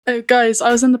Oh, guys,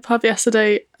 I was in the pub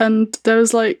yesterday and there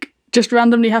was just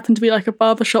randomly happened to be a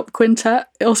barbershop quintet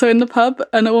also in the pub.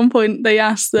 And at one point they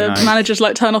asked the manager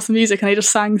to turn off the music and they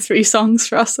just sang 3 songs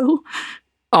for us all.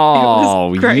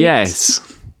 Oh, yes.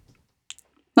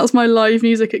 That was my live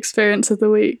music experience of the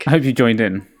week. I hope you joined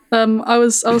in. I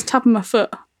was tapping my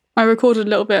foot. I recorded a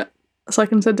little bit so I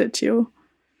can send it to you.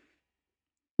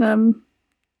 I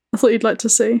thought you'd like to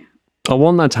see. I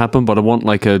want that to happen, but I want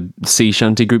a sea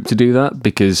shanty group to do that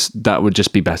because that would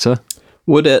just be better.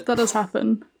 Would it? That does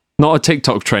happen. Not a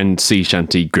TikTok trend sea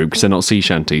shanty group because they're not sea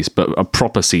shanties, but a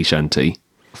proper sea shanty.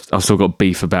 I've still got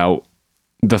beef about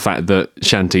the fact that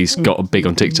shanties got big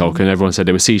on TikTok and everyone said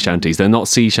they were sea shanties. They're not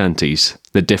sea shanties.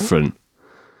 They're different.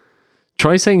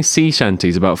 Try saying sea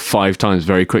shanties about 5 times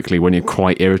very quickly when you're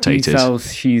quite irritated.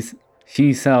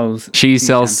 She sells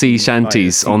sea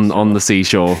shanties on the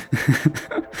seashore.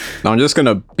 I'm just going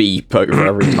to beep over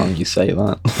every time you say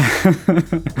that.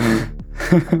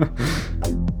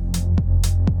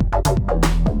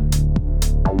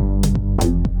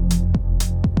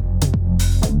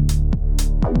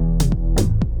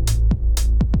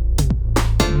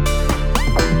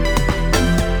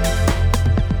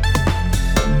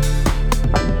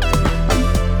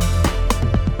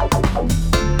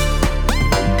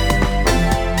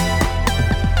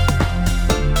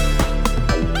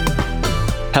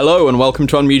 Hello and welcome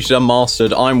to Unmuted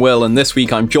Unmastered. I'm Will and this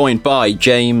week I'm joined by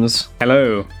James.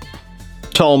 Hello.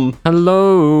 Tom.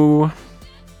 Hello.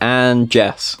 And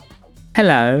Jess.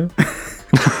 Hello.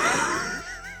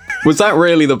 Was that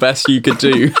really the best you could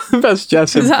do? Best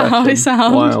Jess impression. Is that how I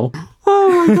sound? Wow.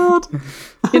 Oh my god.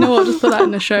 You know what? Just put that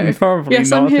in the show. Probably yes,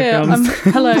 not, I'm here.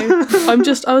 Hello.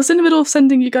 I was in the middle of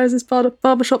sending you guys this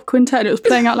barbershop quintet and it was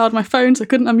playing out loud on my phone, so I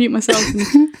couldn't unmute myself.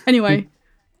 Anyway,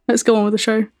 let's go on with the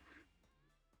show.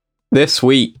 This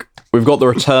week, we've got the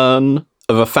return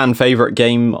of a fan favourite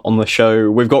game on the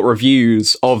show. We've got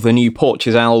reviews of the new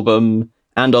Porches album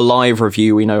and a live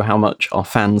review. We know how much our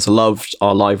fans loved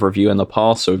our live review in the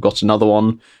past, so we've got another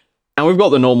one. And we've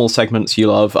got the normal segments you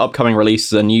love, upcoming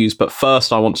releases and news. But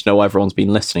first, I want to know what everyone's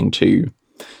been listening to.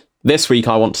 This week,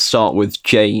 I want to start with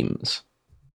James.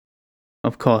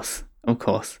 Of course.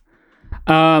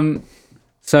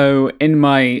 So in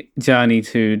my journey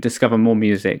to discover more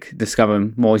music,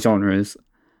 discover more genres,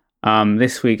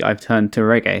 this week I've turned to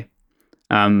reggae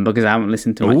because I haven't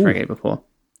listened to much reggae before.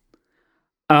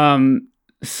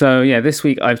 So yeah, this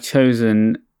week I've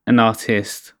chosen an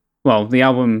artist. Well, the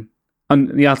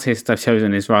artist I've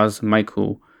chosen is Ras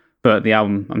Michael, but the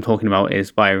album I'm talking about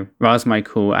is by Ras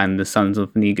Michael and the Sons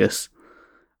of Negus.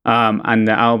 And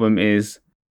the album is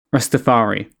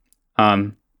Rastafari.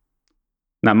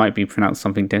 That might be pronounced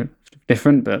something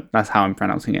different, but that's how I'm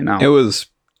pronouncing it now. It was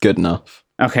good enough.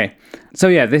 Okay. So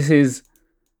yeah, this is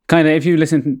kind of, if you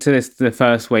listen to this the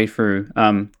first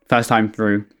time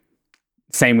through,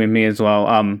 same with me as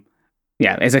well.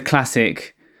 Yeah, it's a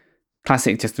classic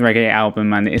just reggae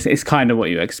album, and it's kind of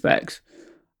what you expect.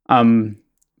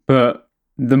 But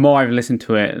the more I've listened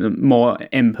to it, the more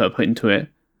input put into it,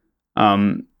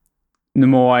 the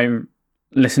more I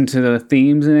listen to the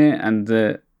themes in it and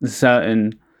the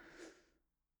certain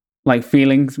my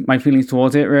feelings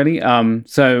towards it, really.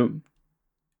 So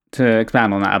to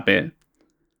expand on that a bit,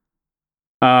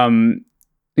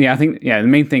 I think the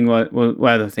main thing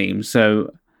were the themes.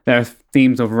 So there are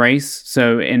themes of race.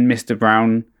 So in Mr.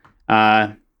 Brown,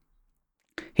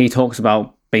 he talks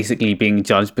about basically being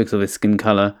judged because of his skin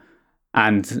color,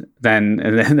 and then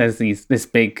there's this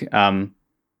big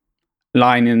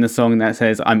line in the song that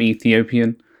says, "I'm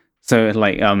Ethiopian." So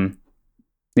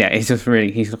he's just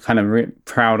really, he's kind of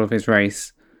proud of his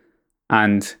race.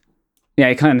 And yeah,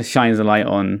 it kind of shines a light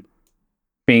on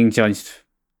being judged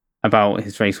about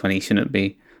his race when he shouldn't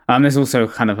be. There's also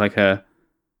kind of like a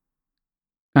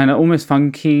kind of almost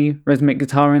funky rhythmic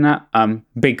guitar in that,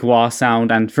 big wah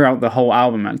sound. And throughout the whole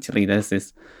album, actually, there's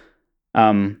this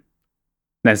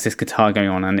guitar going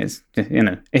on, and it's just,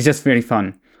 it's just really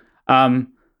fun. I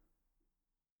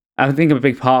think a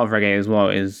big part of reggae as well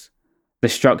is the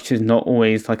structure is not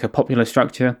always like a popular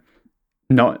structure,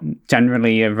 not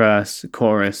generally a verse,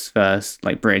 chorus, verse,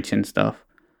 like bridge and stuff.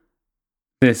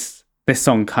 This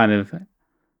song kind of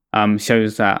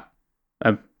shows that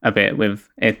a bit with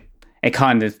it. It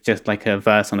kind of just like a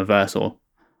verse on a verse, or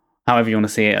however you want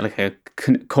to see it, like a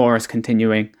chorus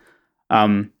continuing.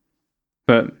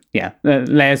 But yeah, the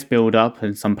layers build up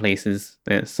in some places.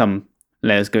 There's some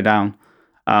layers go down.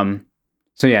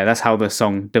 So yeah, that's how the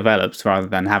song develops rather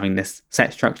than having this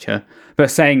set structure.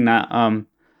 But saying that,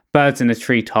 Birds in the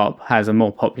Treetop has a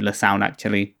more popular sound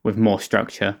actually, with more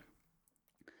structure.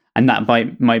 And that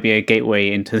might be a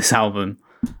gateway into this album.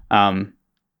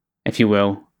 if you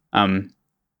will.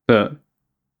 But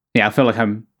yeah, I feel like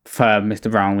I prefer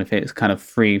Mr. Brown with its kind of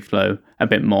free flow a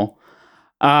bit more.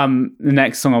 The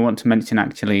next song I want to mention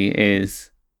the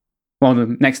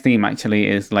next theme actually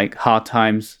is like Hard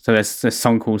Times. So there's a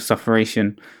song called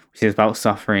Sufferation, which is about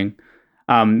suffering.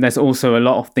 There's also a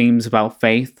lot of themes about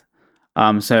faith.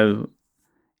 So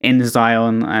In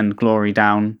Zion and Glory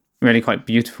Down, really quite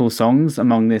beautiful songs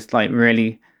among this like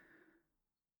really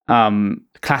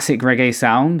classic reggae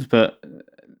sound, but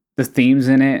the themes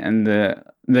in it and the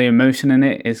emotion in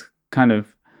it is kind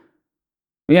of,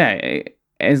 it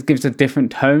gives a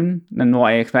different tone than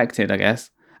what I expected, I guess.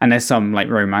 And there's some like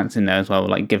romance in there as well,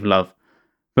 like Give Love.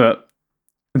 But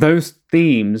those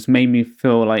themes made me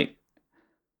feel like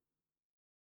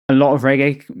a lot of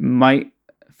reggae might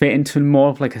fit into more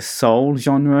of like a soul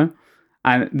genre.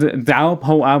 And the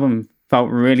whole album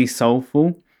felt really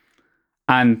soulful.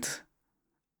 And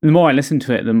the more I listened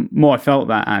to it, the more I felt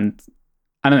that. And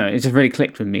I don't know, it just really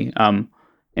clicked with me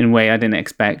in a way I didn't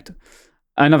expect.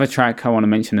 Another track I want to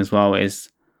mention as well is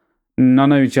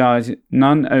None A Jaja,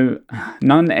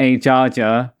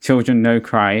 Children No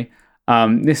Cry.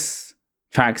 This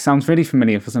track sounds really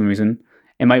familiar for some reason.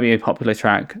 It might be a popular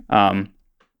track,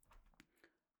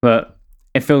 but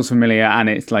it feels familiar, and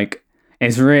it's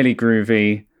really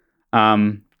groovy.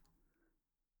 As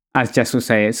Jess will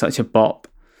say, it's such a bop.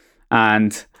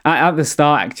 And at the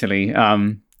start, actually,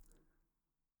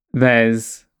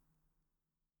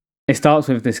 it starts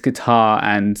with this guitar,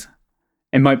 and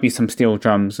it might be some steel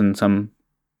drums and some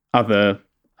other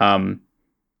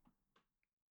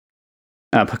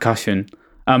percussion.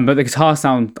 But the guitar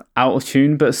sounds out of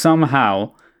tune, but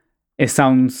somehow it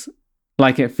sounds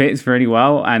like it fits really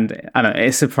well. And I don't know,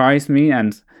 it surprised me,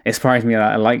 and it surprised me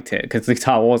that I liked it because the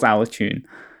guitar was out of tune.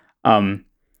 But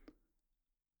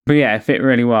yeah, it fit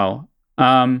really well.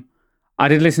 I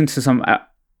did listen to some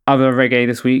other reggae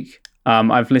this week.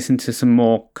 I've listened to some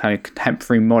more kind of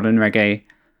contemporary modern reggae.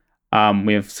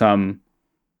 With some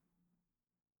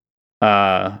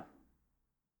more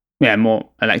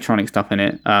electronic stuff in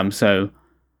it. So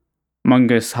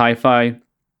Mungus Hi-Fi,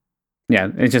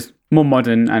 it's just more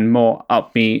modern and more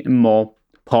upbeat and more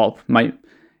pop.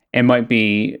 It might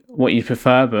be what you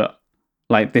prefer, but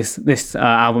like this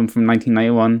album from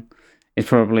 1991 is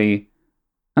probably,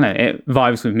 I don't know, it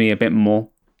vibes with me a bit more.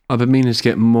 I've been meaning to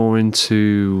get more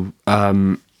into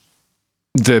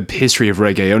the history of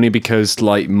reggae, only because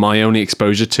like my only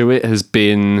exposure to it has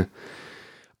been,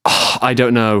 I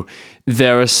don't know,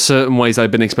 there are certain ways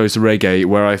I've been exposed to reggae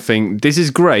where I think this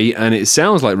is great and it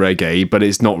sounds like reggae, but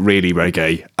it's not really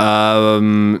reggae.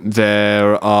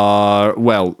 There are,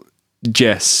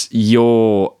 Jess,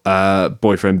 your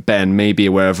boyfriend Ben may be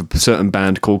aware of a certain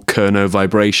band called Kerno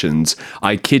Vibrations.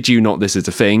 I kid you not, this is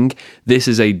a thing. This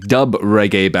is a dub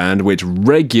reggae band which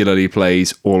regularly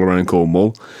plays all around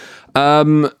Cornwall.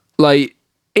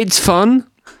 It's fun.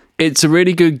 It's a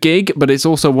really good gig, but it's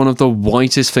also one of the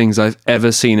whitest things I've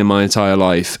ever seen in my entire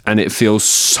life, and it feels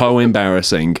so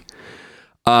embarrassing.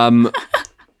 Point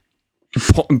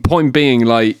being,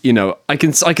 I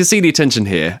can see the attention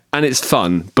here, and it's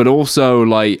fun, but also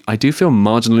I do feel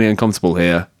marginally uncomfortable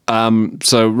here.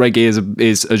 So reggae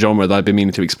is a genre that I've been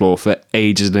meaning to explore for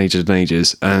ages and ages and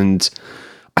ages, and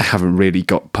I haven't really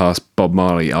got past Bob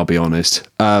Marley, I'll be honest.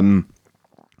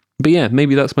 But yeah,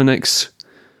 maybe that's my next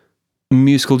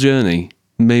musical journey.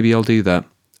 Maybe I'll do that.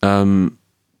 But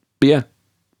yeah.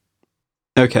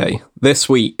 Okay, this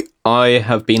week I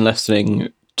have been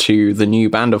listening to the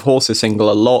new Band of Horses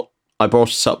single a lot. I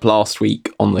brought it up last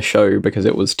week on the show because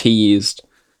it was teased.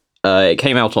 It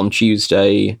came out on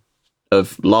Tuesday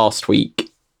of last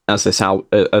week as this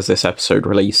episode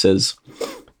releases.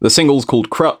 The single's called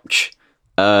Crutch.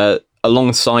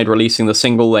 Alongside releasing the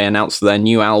single, they announced their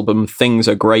new album, Things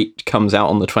Are Great, comes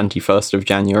out on the 21st of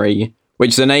January,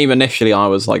 which the name initially I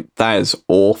was like, that is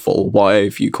awful. Why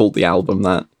have you called the album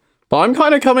that? But I'm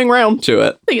kind of coming round to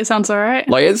it. I think it sounds alright.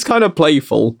 It's kind of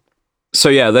playful. So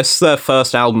yeah, this is their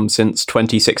first album since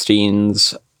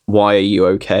 2016's Why Are You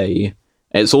Okay?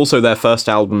 It's also their first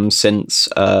album since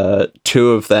two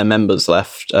of their members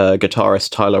left, guitarist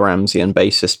Tyler Ramsey and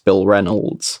bassist Bill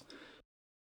Reynolds.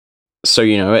 So,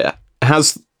 it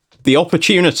has the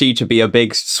opportunity to be a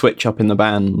big switch up in the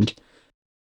band.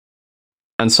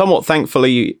 And somewhat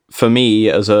thankfully for me,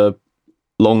 as a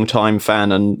long-time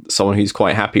fan and someone who's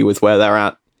quite happy with where they're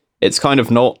at, it's kind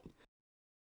of not.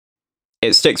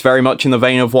 It sticks very much in the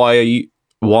vein of Why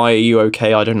Are You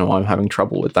Okay? I don't know why I'm having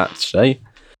trouble with that today.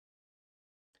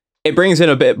 It brings in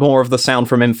a bit more of the sound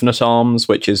from Infinite Arms,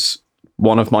 which is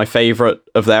one of my favourite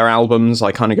of their albums.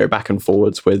 I kind of go back and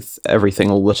forwards with Everything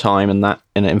All the Time and that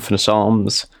in Infinite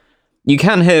Arms. you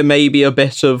can hear maybe a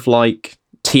bit of like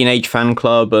Teenage Fan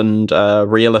Club and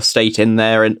Real Estate in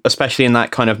there, and especially in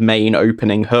that kind of main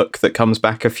opening hook that comes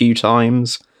back a few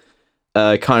times.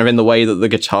 Kind of in the way that the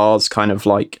guitars kind of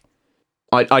like,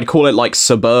 I'd call it like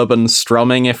suburban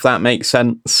strumming, if that makes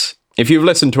sense. If you've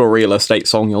listened to a Real Estate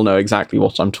song, you'll know exactly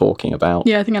what I'm talking about.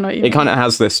 Yeah, I think I know what you mean. It kind of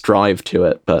has this drive to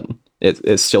it, but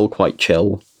it's still quite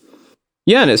chill.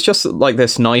 Yeah, and it's just like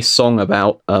this nice song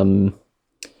about kind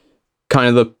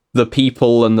of the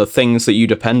people and the things that you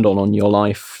depend on your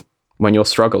life when you're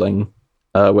struggling,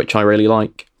 which I really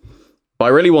like. But I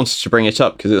really wanted to bring it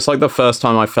up because it's like the first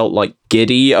time I felt like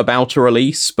giddy about a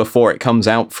release before it comes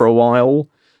out for a while.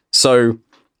 So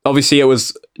obviously it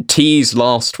was teased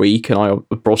last week and I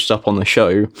brought it up on the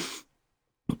show.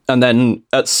 And then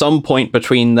at some point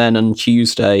between then and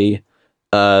Tuesday,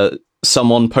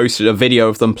 someone posted a video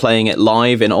of them playing it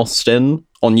live in Austin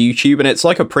on YouTube. And it's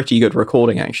like a pretty good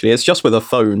recording, actually. It's just with a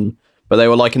phone, but they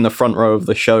were like in the front row of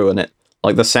the show and it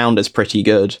like the sound is pretty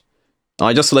good.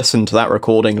 I just listened to that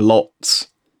recording lots.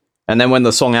 And then when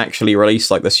the song actually released,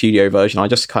 like the studio version, I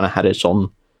just kind of had it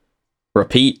on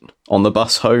repeat on the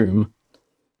bus home.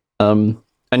 And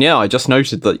yeah, I just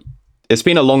noted that it's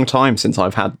been a long time since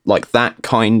I've had like that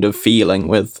kind of feeling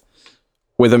with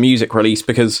a music release,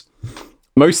 because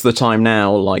most of the time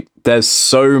now, like there's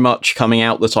so much coming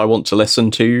out that I want to listen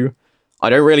to.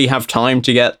 I don't really have time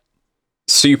to get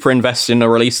super invested in a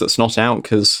release that's not out,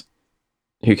 because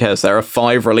who cares? There are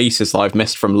 5 releases that I've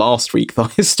missed from last week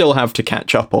that I still have to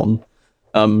catch up on.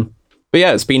 But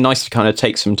yeah, it's been nice to kind of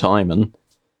take some time and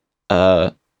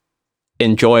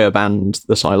enjoy a band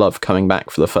that I love coming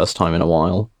back for the first time in a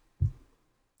while.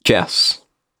 Jess,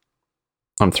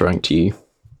 I'm throwing to you.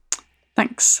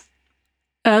 Thanks.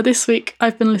 This week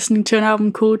I've been listening to an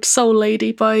album called Soul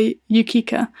Lady by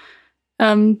Yukika.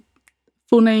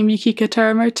 Full name Yukika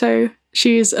Teramoto.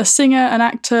 She's a singer and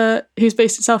actor who's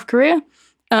based in South Korea.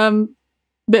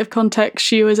 Bit of context,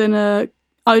 she was in a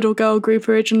idol girl group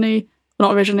originally. Well,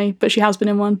 not originally, but she has been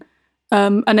in one.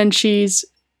 And then she's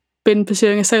been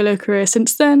pursuing a solo career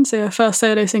since then. So her first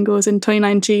solo single was in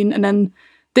 2019. And then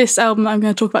this album I'm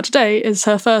going to talk about today is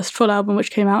her first full album,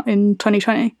 which came out in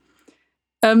 2020.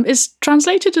 It's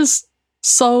translated as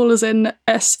soul as in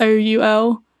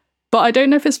S-O-U-L, but I don't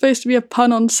know if it's supposed to be a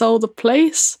pun on Seoul the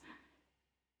place.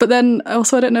 But then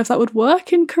also I don't know if that would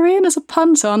work in Korean as a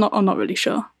pun, so I'm not really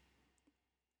sure.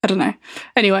 I don't know.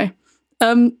 Anyway,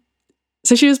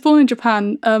 so she was born in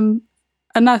Japan,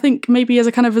 and I think maybe as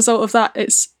a kind of result of that,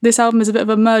 this album is a bit of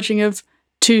a merging of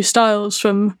 2 styles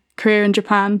from Korea and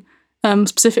Japan,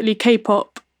 specifically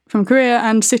K-pop from Korea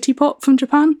and city pop from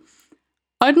Japan.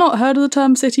 I'd not heard of the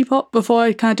term city pop before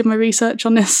I kind of did my research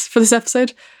on this for this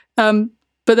episode, but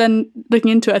then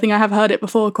looking into it, I think I have heard it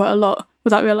before quite a lot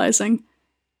without realising.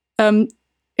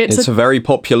 It's a very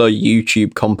popular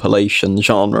YouTube compilation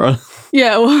genre.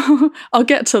 Yeah, well, I'll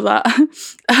get to that.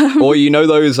 Or you know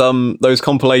those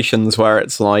compilations where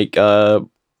it's like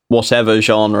whatever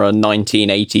genre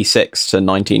 1986 to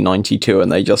 1992,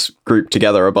 and they just group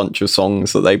together a bunch of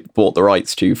songs that they bought the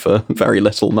rights to for very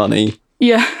little money.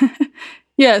 Yeah.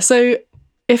 Yeah, so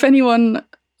if anyone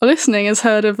listening has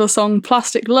heard of the song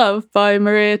Plastic Love by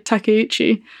Maria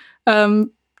Takeuchi,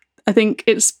 I think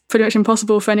it's pretty much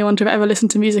impossible for anyone to have ever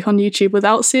listened to music on YouTube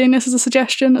without seeing this as a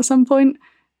suggestion at some point.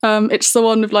 It's the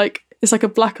one with it's like a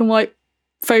black and white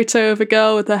photo of a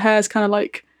girl with her hair's kind of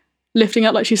like lifting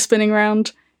up like she's spinning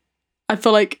around. I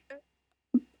feel like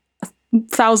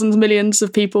thousands, millions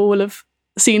of people will have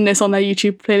seen this on their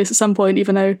YouTube playlist at some point,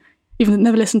 even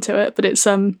never listened to it. But it's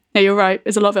yeah, you're right.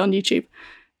 There's a lot of it on YouTube.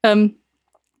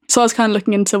 So I was kind of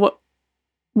looking into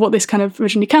what this kind of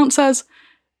originally counts as.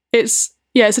 It's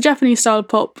a Japanese style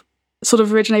pop, sort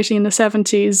of originating in the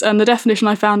 70s. And the definition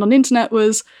I found on the internet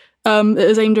was it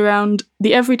was aimed around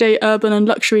the everyday urban and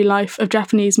luxury life of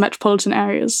Japanese metropolitan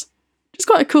areas. It's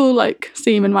quite a cool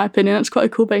theme, in my opinion. It's quite a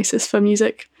cool basis for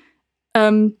music.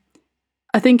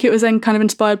 I think it was then kind of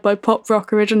inspired by pop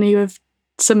rock originally, with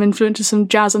some influences from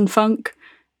jazz and funk,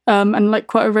 and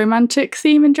quite a romantic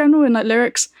theme in general in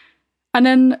lyrics. And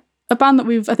then a band that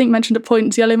we've, I think, mentioned at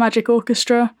points, Yellow Magic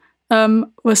Orchestra,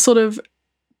 was sort of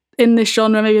in this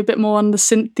genre, maybe a bit more on the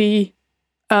synthy,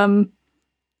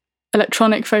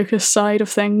 electronic focused side of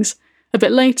things a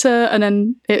bit later, and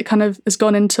then it kind of has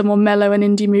gone into more mellow and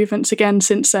indie movements again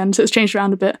since then, so it's changed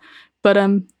around a bit. But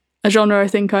a genre I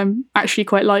think I'm actually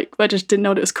quite like, but I just didn't know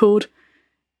what it was called.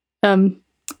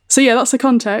 So yeah, that's the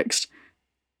context.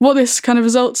 What this kind of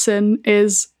results in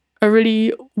is a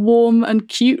really warm and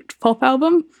cute pop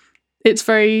album. It's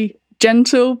very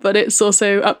gentle, but it's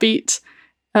also upbeat.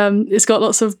 It's got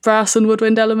lots of brass and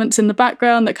woodwind elements in the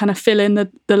background that kind of fill in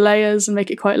the layers and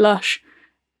make it quite lush.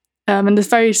 And it's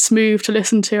very smooth to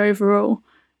listen to overall.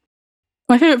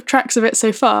 My favourite tracks of it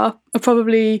so far are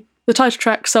probably the title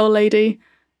track, Soul Lady,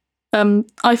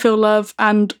 I Feel Love,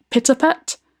 and Pitter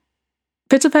Pet.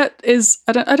 Pitter Pet is,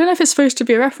 I don't know if it's supposed to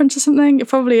be a reference to something. It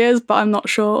probably is, but I'm not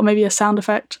sure. Or maybe a sound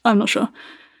effect. I'm not sure.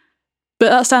 But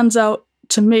that stands out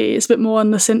to me. It's a bit more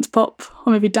on the synth pop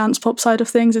or maybe dance pop side of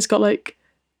things. It's got like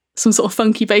some sort of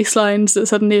funky bass lines that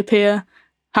suddenly appear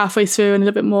halfway through and a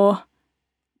little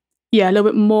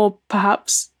bit more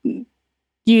perhaps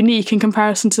unique in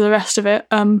comparison to the rest of it.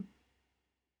 I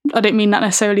don't mean that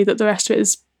necessarily that the rest of it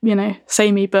is,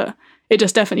 samey, but it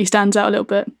just definitely stands out a little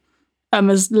bit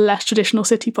as less traditional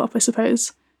city pop, I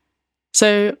suppose.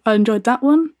 So I enjoyed that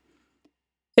one.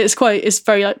 It's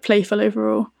very like playful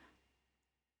overall.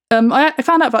 I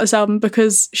found out about this album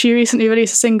because she recently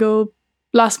released a single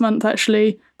last month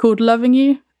actually called Loving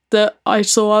You that I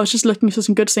saw. I was just looking for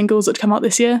some good singles that come out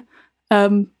this year.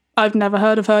 I've never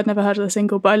heard of her, I'd never heard of the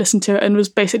single, but I listened to it and was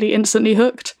basically instantly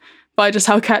hooked by just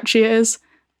how catchy it is.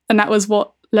 And that was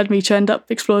what led me to end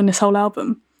up exploring this whole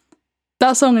album.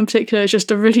 That song in particular is just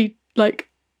a really, I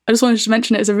just wanted to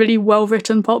mention it as a really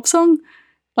well-written pop song.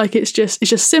 It's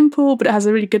just simple, but it has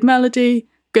a really good melody,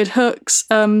 good hooks.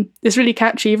 It's really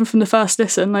catchy, even from the first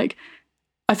listen.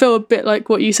 I feel a bit like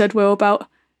what you said, Will, about,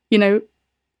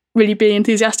 really being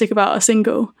enthusiastic about a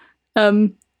single.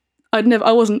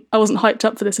 I wasn't hyped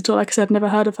up for this at all. Like I said, I'd never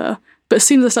heard of her. But as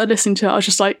soon as I started listening to it, I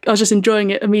was just enjoying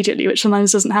it immediately, which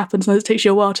sometimes doesn't happen. Sometimes it takes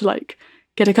you a while to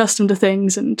get accustomed to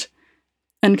things and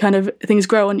kind of things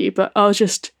grow on you. But I was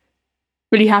just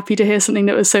really happy to hear something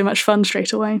that was so much fun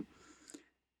straight away.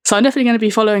 So I'm definitely going to be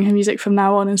following her music from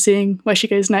now on and seeing where she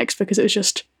goes next, because it was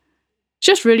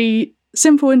just really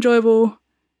simple, enjoyable,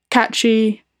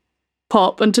 catchy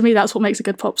pop. And to me, that's what makes a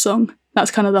good pop song.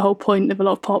 That's kind of the whole point of a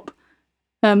lot of pop.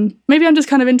 Maybe I'm just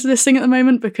kind of into this thing at the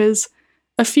moment because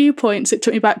a few points it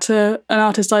took me back to an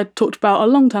artist I talked about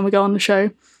a long time ago on the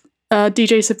show,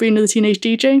 DJ Sabrina the Teenage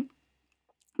DJ.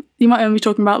 You might remember me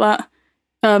talking about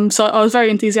that. So I was very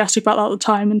enthusiastic about that at the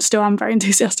time and still am very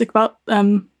enthusiastic about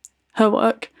her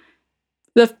work.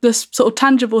 The sort of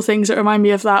tangible things that remind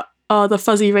me of that are the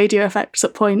fuzzy radio effects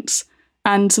at points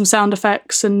and some sound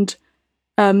effects, and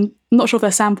I'm not sure if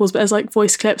they're samples, but there's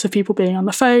voice clips of people being on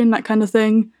the phone, that kind of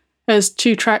thing. There's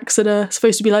 2 tracks that are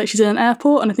supposed to be like she's in an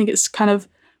airport, and I think it's kind of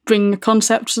bringing a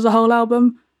concept to the whole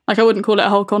album. I wouldn't call it a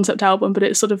whole concept album, but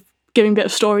it's sort of giving a bit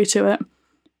of story to it.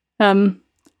 And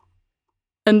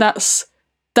that's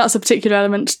a particular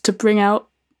element to bring out.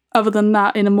 Other than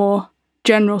that, in a more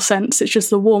general sense, it's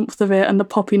just the warmth of it and the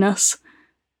poppiness,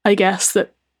 I guess,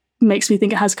 that makes me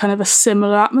think it has kind of a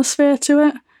similar atmosphere to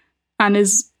it and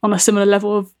is on a similar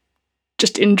level of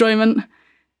just enjoyment.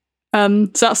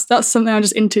 So that's something I'm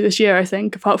just into this year, I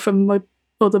think, apart from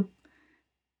all the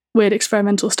weird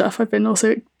experimental stuff I've been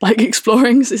also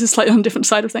exploring. So this is slightly on a different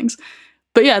side of things.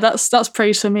 But yeah, that's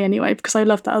praise for me anyway, because I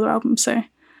love that other album. So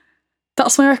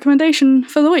that's my recommendation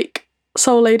for the week.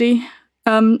 Soul Lady,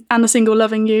 and the single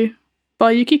Loving You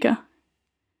by Yukika.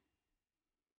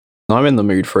 I'm in the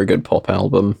mood for a good pop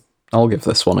album. I'll give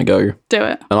this one a go. Do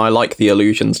it. And I like the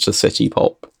allusions to city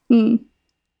pop. Because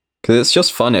it's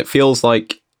just fun. It feels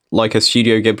like a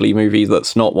Studio Ghibli movie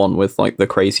that's not one with the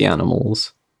crazy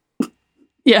animals.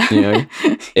 Yeah.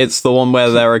 It's the one where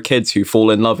there are kids who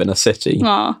fall in love in a city.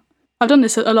 I've done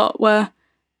this a lot where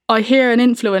I hear an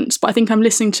influence, but I think I'm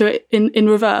listening to it in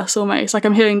reverse almost.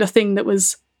 I'm hearing the thing that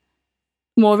was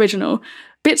more original.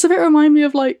 Bits of it remind me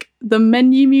of the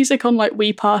menu music on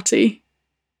Wii Party.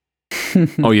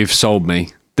 Oh, you've sold me.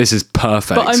 This is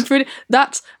perfect.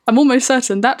 But I'm almost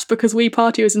certain that's because Wii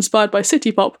Party was inspired by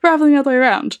city pop rather than the other way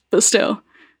around, but still.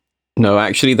 No,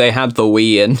 actually they had the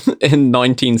Wii in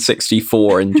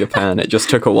 1964 in Japan. It just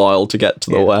took a while to get to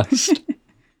the West.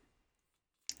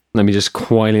 Let me just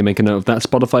quietly make a note of that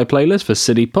Spotify playlist for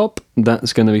city pop.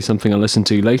 That's going to be something I'll listen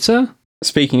to later.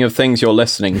 Speaking of things you're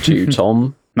listening to,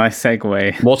 Tom. Nice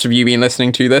segue. What have you been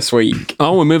listening to this week?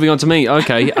 Oh, we're moving on to me.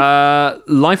 Okay.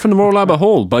 Live from the Royal Albert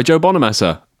Hall by Joe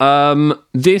Bonamassa.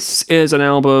 This is an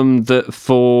album that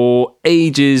for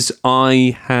ages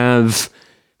I have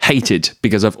hated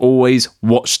because I've always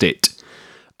watched it.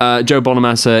 Joe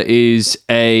Bonamassa is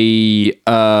a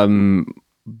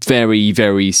very,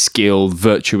 very skilled,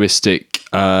 virtuistic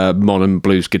modern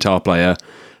blues guitar player.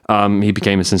 He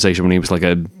became a sensation when he was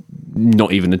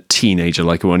not even a teenager,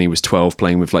 when he was 12,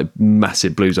 playing with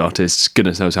massive blues artists.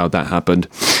 Goodness knows how that happened.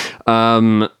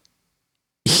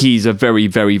 he's a very,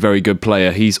 very, very good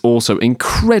player. He's also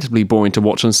incredibly boring to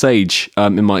watch on stage,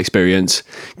 in my experience,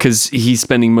 because he's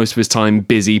spending most of his time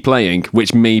busy playing,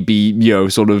 which may be,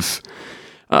 sort of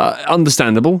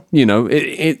understandable.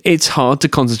 It's hard to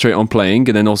concentrate on playing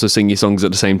and then also sing your songs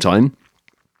at the same time.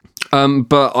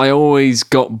 But I always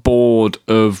got bored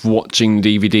of watching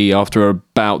DVD after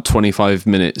about 25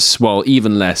 minutes. Well,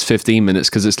 even less, 15 minutes,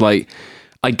 because it's like,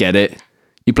 I get it.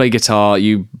 You play guitar,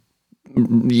 you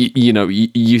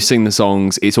sing the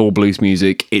songs, it's all blues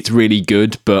music, it's really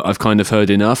good, but I've kind of heard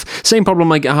enough. Same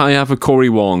problem I have with Cory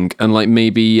Wong, and like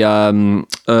maybe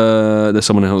there's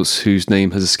someone else whose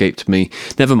name has escaped me.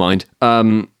 Never mind.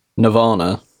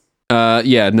 Nirvana.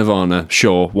 Yeah, Nirvana.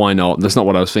 Sure, why not? That's not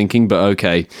what I was thinking, but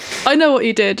okay. I know what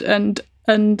he did, and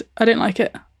I didn't like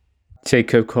it.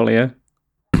 Jacob Collier.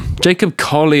 Jacob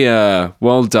Collier.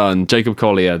 Well done, Jacob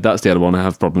Collier. That's the other one I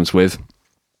have problems with.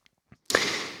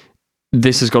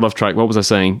 This has got off track. What was I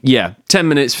saying? Yeah, 10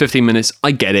 minutes, 15 minutes.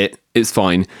 I get it. It's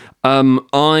fine.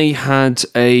 I had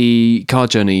a car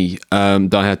journey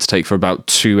that I had to take for about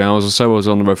 2 hours or so. I was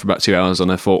on the road for about 2 hours,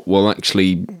 and I thought, well,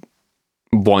 actually,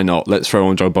 why not? Let's throw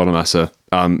on Joe Bonamassa,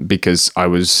 because I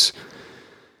was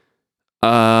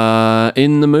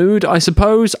in the mood, I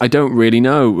suppose. I don't really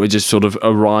know. I just sort of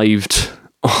arrived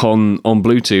on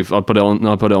Bluetooth. I put it on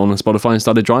Spotify and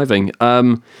started driving.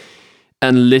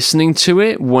 And listening to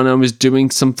it when I was doing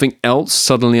something else,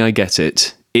 suddenly I get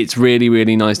it. It's really,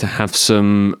 really nice to have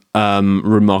some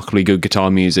remarkably good guitar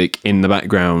music in the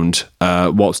background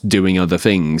whilst doing other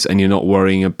things, and you're not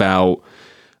worrying about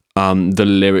the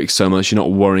lyrics so much. You're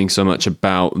not worrying so much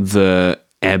about the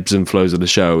ebbs and flows of the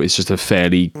show. It's just a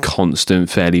fairly constant,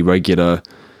 fairly regular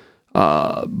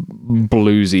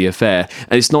bluesy affair,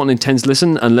 and it's not an intense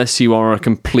listen unless you are a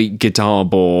complete guitar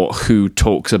bore who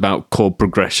talks about chord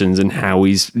progressions and how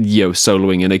he's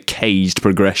soloing in a caged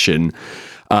progression.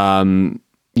 Unless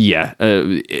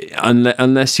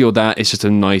you're that, it's just a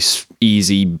nice,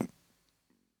 easy,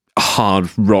 hard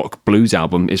rock blues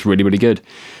album. It's really, really good.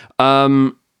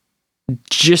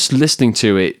 Just listening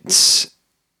to it,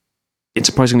 it's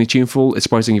surprisingly tuneful. It's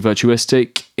surprisingly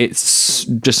virtuistic. It's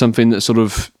just something that sort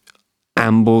of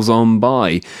ambles on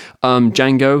by.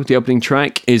 Django, the opening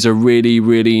track, is a really,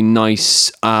 really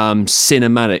nice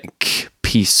cinematic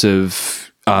piece of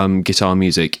guitar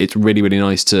music. It's really, really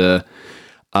nice to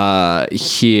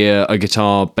hear a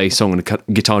guitar-based song and a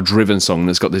guitar-driven song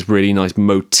that's got this really nice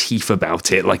motif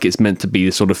about it, like it's meant to be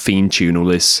this sort of theme tune or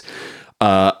this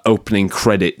opening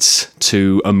credits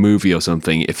to a movie or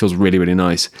something. It feels really, really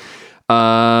nice.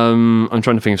 I'm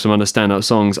trying to think of some other standout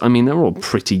songs. I mean, they're all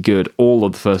pretty good. All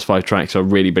of the first 5 tracks are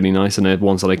really, really nice, and they're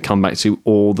ones that I come back to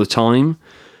all the time.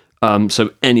 So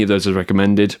any of those is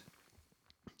recommended.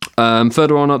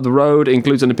 Further on up the road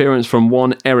includes an appearance from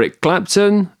one Eric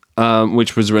Clapton,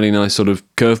 which was a really nice sort of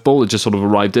curveball. It just sort of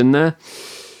arrived in there.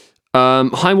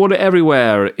 High Water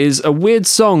Everywhere is a weird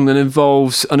song that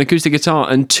involves an acoustic guitar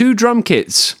and 2 drum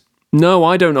kits. No,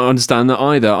 I don't understand that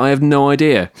either. I have no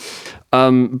idea.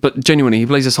 But genuinely, he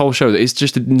plays this whole show that it's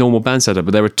just a normal band setup,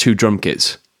 but there are 2 drum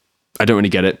kits. I don't really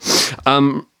get it.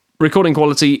 Recording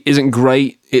quality isn't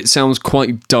great. It sounds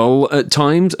quite dull at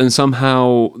times, and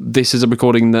somehow this is a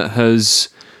recording that has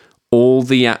all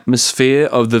the atmosphere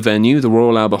of the venue, the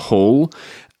Royal Albert Hall,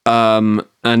 and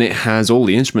it has all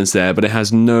the instruments there, but it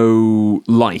has no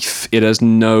life. It has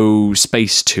no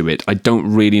space to it. I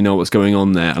don't really know what's going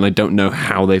on there, and I don't know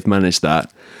how they've managed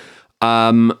that.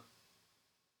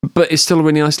 But it's still a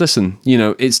really nice listen.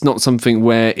 It's not something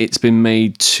where it's been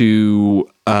made to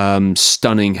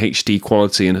stunning HD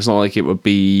quality, and it's not like it would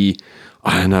be,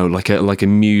 I don't know, like a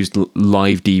Muse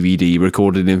live DVD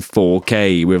recorded in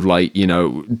 4K with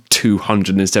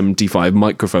 275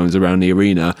 microphones around the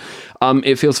arena.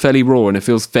 It feels fairly raw, and it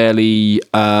feels fairly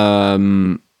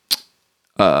warm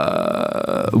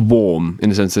in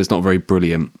the sense that it's not very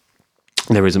brilliant.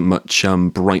 There isn't much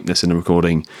brightness in the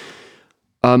recording.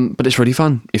 But it's really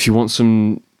fun. If you want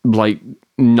some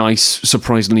nice,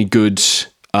 surprisingly good,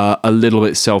 a little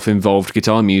bit self-involved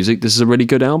guitar music, this is a really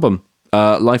good album.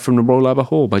 Live from the Royal Albert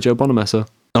Hall by Joe Bonamassa.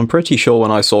 I'm pretty sure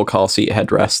when I saw Car Seat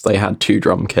Headrest, they had 2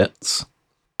 drum kits.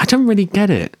 I don't really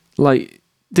get it.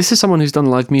 This is someone who's done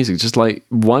live music. Just why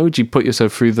would you put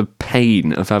yourself through the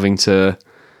pain of having to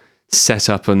set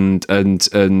up and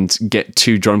get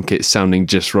 2 drum kits sounding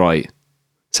just right?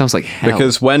 Sounds like hell.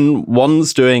 Because when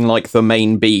one's doing the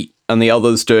main beat and the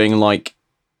other's doing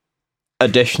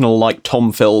additional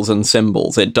tom fills and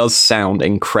cymbals, it does sound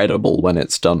incredible when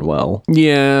it's done well.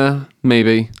 Yeah,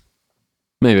 maybe.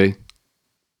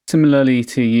 Similarly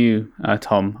to you,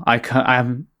 Tom, I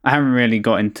haven't really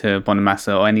got into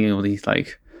Bonamassa or any of these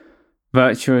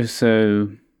virtuoso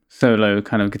solo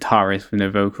kind of guitarist with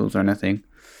no vocals or anything.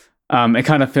 It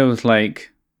kind of feels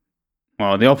like,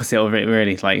 well, the opposite of it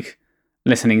really, like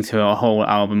listening to a whole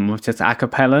album with just a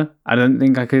cappella. I don't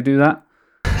think I could do that.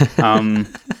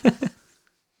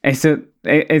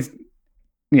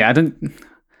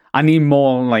 I need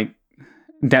more like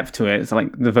depth to it. It's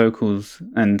like the vocals,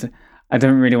 and I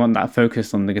don't really want that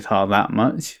focus on the guitar that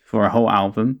much for a whole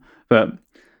album. But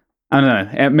I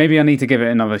don't know. Maybe I need to give it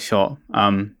another shot.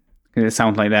 Because it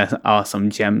sounds like there are some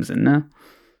gems in there.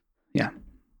 Yeah.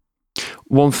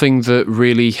 One thing that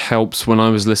really helps when I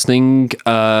was listening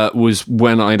was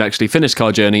when I'd actually finished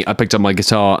Car Journey, I picked up my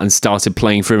guitar and started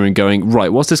playing through and going,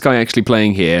 right, what's this guy actually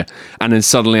playing here? And then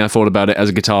suddenly I thought about it as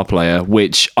a guitar player,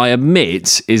 which I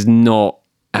admit is not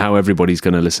how everybody's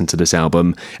going to listen to this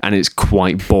album. And it's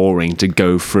quite boring to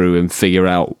go through and figure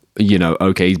out,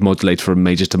 okay, he's modulated from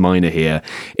major to minor here.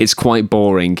 It's quite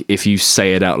boring if you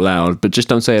say it out loud, but just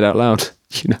don't say it out loud.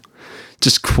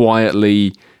 Just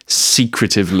quietly,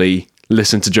 secretively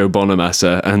listen to Joe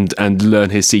Bonamassa and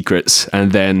learn his secrets,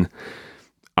 and then,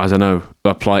 I don't know,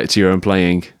 apply it to your own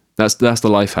playing. That's the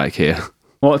life hack here.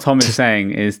 What Tom is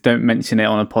saying is don't mention it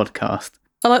on a podcast.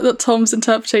 I like that Tom's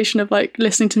interpretation of like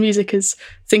listening to music is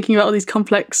thinking about all these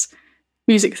complex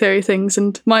music theory things,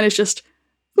 and mine is just,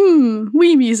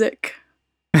 wee music.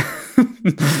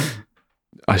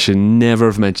 I should never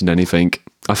have mentioned anything.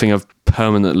 I think I've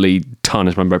permanently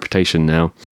tarnished my reputation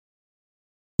now.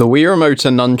 The Wii Remote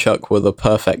and Nunchuck were the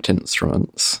perfect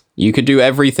instruments. You could do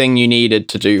everything you needed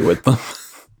to do with them.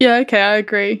 Yeah, okay, I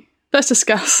agree. Let's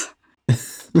discuss.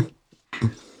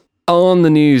 On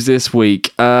the news this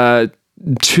week,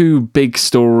 two big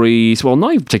stories. Well,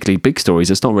 not even particularly big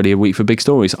stories. It's not really a week for big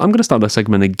stories. I'm going to start that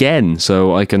segment again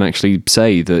so I can actually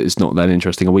say that it's not that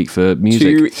interesting a week for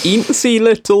music. Two eensy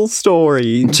little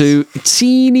stories. Two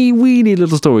teeny weeny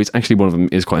little stories. Actually, one of them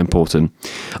is quite important.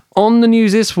 On the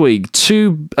news this week,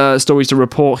 two stories to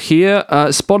report here.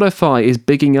 Spotify is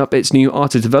bigging up its new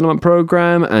artist development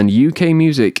program, and UK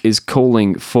Music is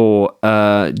calling for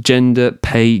gender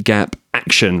pay gap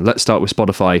action. Let's start with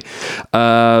Spotify.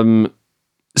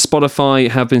 Spotify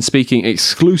have been speaking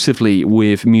exclusively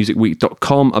with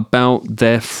musicweek.com about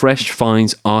their Fresh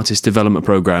Finds artist development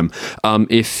program.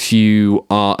 If you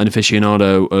are an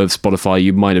aficionado of Spotify,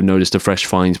 you might have noticed the Fresh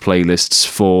Finds playlists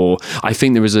for, I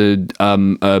think there is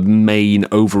a main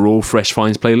overall Fresh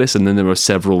Finds playlist, and then there are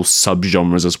several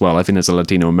subgenres as well. I think there's a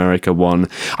Latino America one.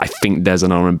 I think there's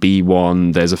an R&B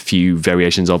one. There's a few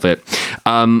variations of it.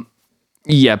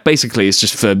 Yeah, basically it's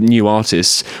just for new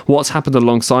artists. What's happened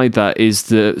alongside that is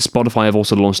that Spotify have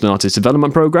also launched an artist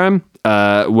development program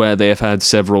where they have had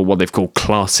several what they've called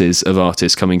classes of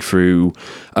artists coming through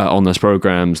on those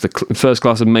programs. The first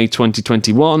class of May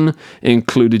 2021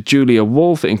 included Julia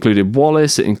Wolf, it included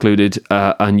Wallace, it included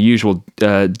Unusual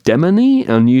Demony,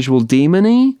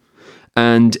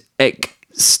 and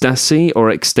Ecstasy or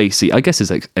Ecstasy. I guess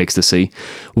it's Ecstasy.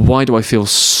 Why do I feel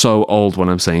so old when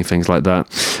I'm saying things like that?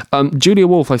 Julia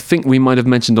Wolf, I think we might have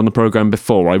mentioned on the program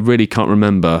before. I really can't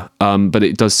remember, but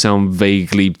it does sound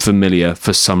vaguely familiar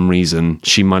for some reason.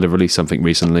 She might have released something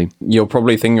recently. You're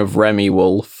probably thinking of Remy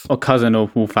Wolf. Or cousin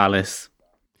of Wolf Alice.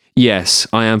 Yes,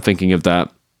 I am thinking of that.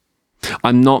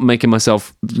 I'm not making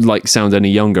myself sound any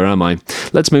younger, am I?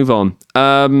 Let's move on.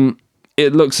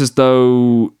 It looks as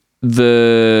though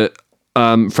the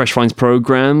Fresh Finds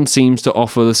program seems to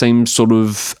offer the same sort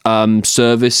of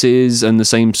services and the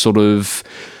same sort of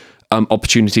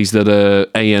opportunities that a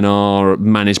A&R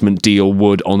management deal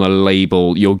would on a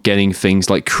label. You're getting things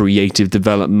like creative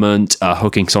development,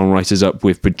 hooking songwriters up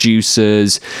with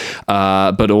producers,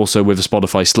 but also with a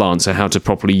Spotify slant, so how to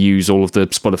properly use all of the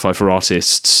Spotify for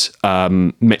Artists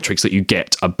metrics that you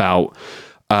get about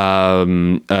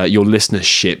your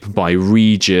listenership by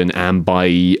region and by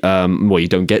you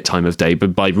don't get time of day,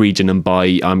 but by region and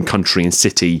by country and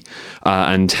city,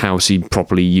 and how to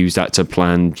properly use that to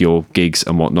plan your gigs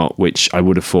and whatnot, which I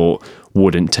would have thought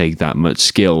wouldn't take that much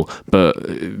skill, but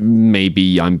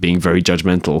maybe I'm being very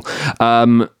judgmental.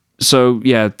 So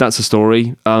yeah, that's a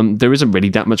story. There isn't really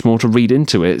that much more to read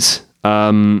into it.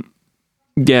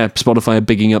 Yeah, Spotify are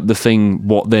bigging up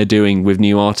what they're doing with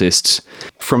new artists.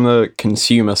 From the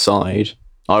consumer side,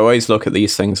 I always look at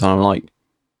these things and I'm like,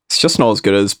 it's just not as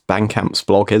good as Bandcamp's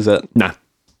blog, is it? Nah.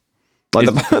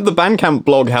 The Bandcamp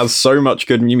blog has so much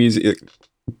good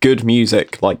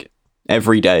music, like,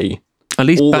 every day. At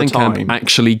least Bandcamp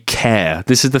actually care.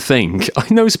 This is the thing. I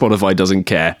know Spotify doesn't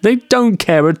care. They don't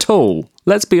care at all.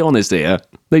 Let's be honest here.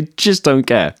 They just don't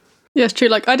care. Yeah, it's true.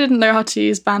 I didn't know how to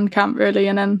use Bandcamp, really,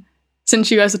 and then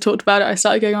since you guys have talked about it, I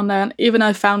started going on there, and even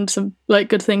I found some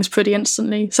good things pretty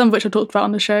instantly, some of which I talked about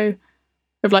on the show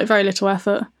with very little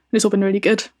effort. It's all been really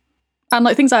good. And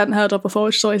like things I hadn't heard of before,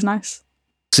 which is always nice.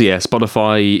 So yeah,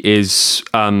 Spotify is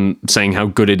saying how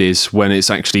good it is when it's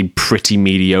actually pretty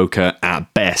mediocre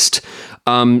at best.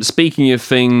 Speaking of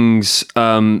things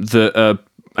that are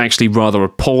actually rather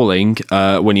appalling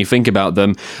when you think about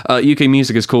them, UK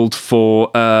Music has called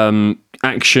for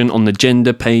action on the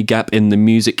gender pay gap in the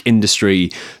music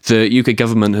industry. The UK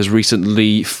government has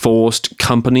recently forced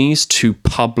companies to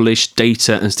publish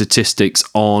data and statistics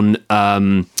on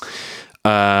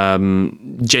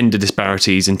gender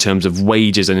disparities in terms of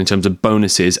wages and in terms of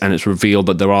bonuses, and it's revealed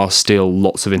that there are still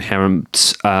lots of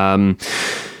inherent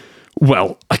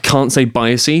well, I can't say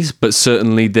biases, but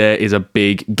certainly there is a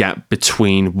big gap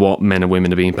between what men and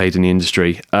women are being paid in the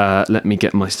industry. Let me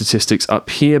get my statistics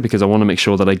up here because I want to make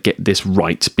sure that I get this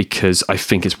right, because I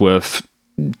think it's worth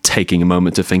taking a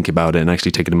moment to think about it and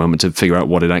actually taking a moment to figure out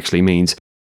what it actually means.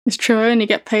 It's true, I only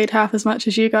get paid half as much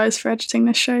as you guys for editing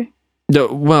this show.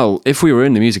 No, well, if we were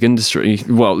in the music industry,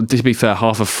 well, to be fair,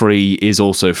 half of free is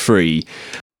also free.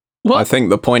 What? I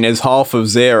think the point is half of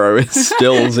zero is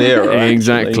still zero.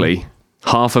 Exactly.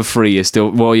 Half of free is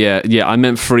still, well, yeah. I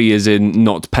meant free as in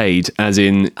not paid, as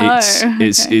in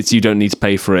it's you don't need to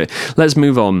pay for it. Let's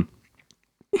move on.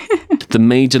 The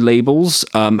major labels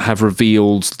have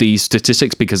revealed these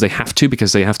statistics because they have to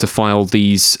file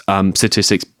these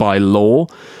statistics by law.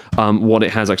 What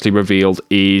it has actually revealed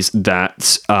is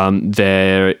that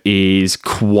there is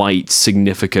quite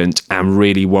significant and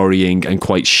really worrying and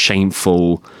quite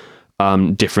shameful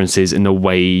differences in the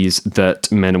ways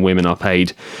that men and women are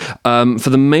paid.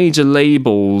 For the major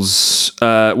labels,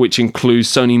 which includes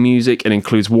Sony Music, it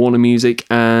includes Warner Music,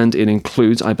 and it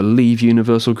includes, I believe,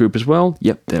 Universal Group as well.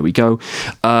 Yep, there we go.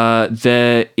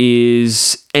 There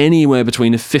is anywhere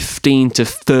between a 15 to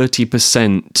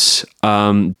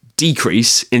 30%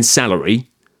 decrease in salary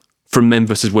from men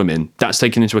versus women. That's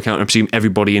taken into account, I presume,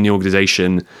 everybody in the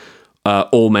organisation,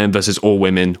 all men versus all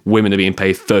women. Women are being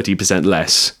paid 30%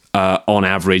 less. On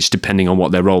average, depending on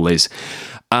what their role is,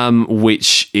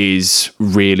 which is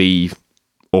really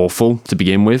awful to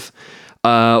begin with.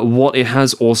 What it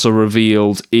has also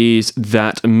revealed is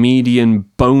that median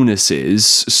bonuses,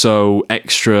 so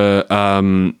extra,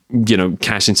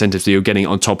 cash incentives that you're getting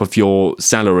on top of your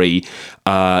salary,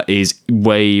 is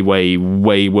way, way,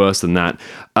 way worse than that.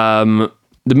 The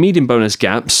median bonus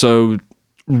gap, so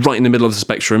right in the middle of the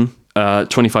spectrum,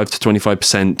 25 to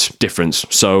 25% difference.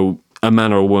 So a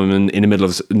man or a woman in the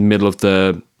middle of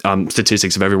the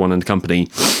statistics of everyone in the company,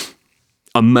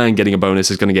 a man getting a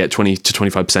bonus is going to get 20 to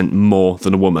 25% more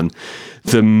than a woman.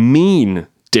 The mean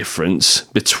difference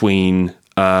between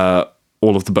all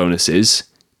of the bonuses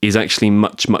is actually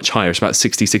much, much higher. It's about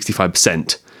 60,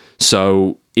 65%.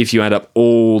 So if you add up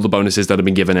all the bonuses that have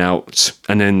been given out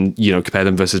and then, compare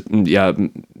them versus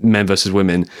men versus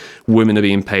women are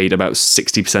being paid about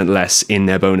 60% less in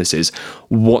their bonuses.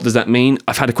 What does that mean?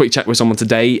 I've had a quick chat with someone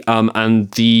today,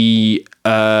 and the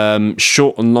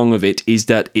short and long of it is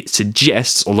that it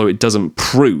suggests, although it doesn't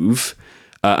prove,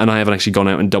 and I haven't actually gone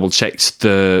out and double checked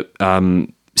the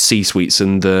C-suites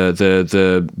and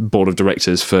the board of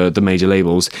directors for the major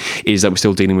labels, is that we're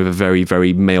still dealing with a very,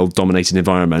 very male-dominated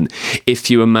environment. If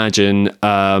you imagine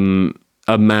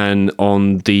a man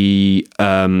on the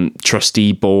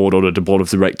trustee board or the board of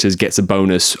directors gets a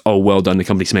bonus, oh, well done, the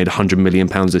company's made £100 million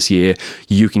this year,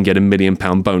 you can get £1 million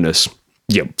bonus.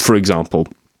 Yeah, for example.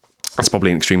 That's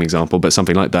probably an extreme example, but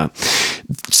something like that.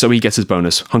 So he gets his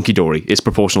bonus, hunky-dory. It's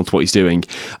proportional to what he's doing.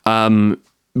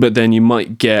 But then you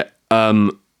might get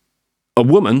a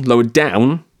woman lower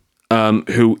down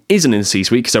who isn't in the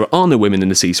C-suite, because there are no women in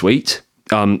the C-suite,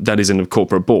 that is in a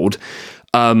corporate board.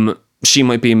 She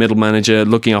might be a middle manager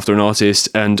looking after an artist,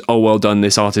 and, oh, well done,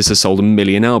 this artist has sold 1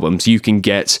 million albums. You can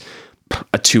get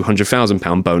a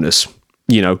 £200,000 bonus,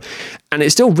 and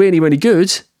it's still really, really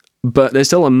good, but there's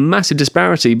still a massive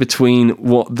disparity between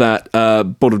what that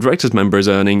board of directors member is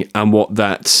earning and what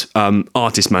that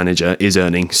artist manager is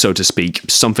earning, so to speak,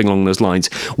 something along those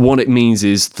lines. What it means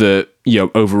is that,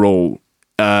 overall,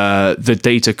 the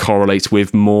data correlates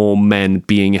with more men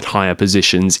being in higher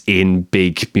positions in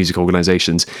big music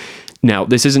organizations. Now,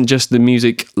 this isn't just the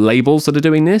music labels that are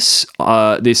doing this.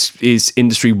 This is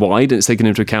industry-wide, and it's taken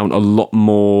into account a lot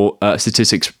more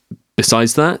statistics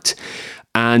besides that.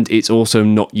 And it's also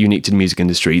not unique to the music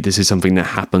industry. This is something that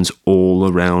happens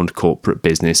all around corporate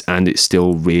business, and it's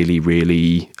still really,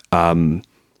 really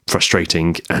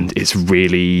frustrating, and it's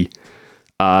really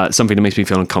something that makes me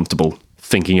feel uncomfortable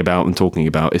thinking about and talking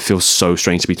about. It feels so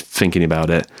strange to be thinking about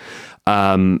it,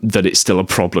 that it's still a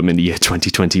problem in the year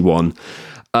 2021.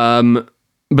 But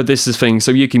this is the thing.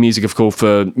 So UK Music have called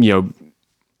for,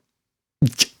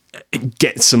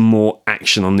 get some more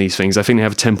action on these things. I think they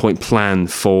have a 10-point plan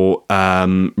for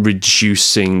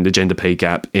reducing the gender pay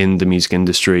gap in the music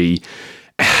industry,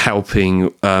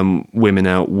 helping women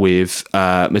out with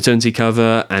maternity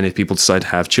cover, and if people decide to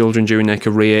have children during their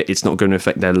career, it's not going to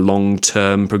affect their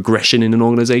long-term progression in an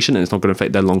organization, and it's not going to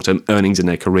affect their long-term earnings in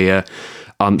their career,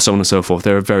 so on and so forth.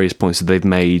 There are various points that they've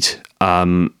made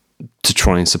to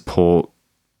try and support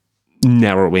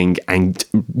narrowing and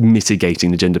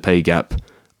mitigating the gender pay gap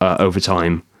over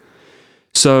time.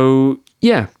 So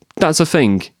yeah, that's a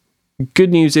thing.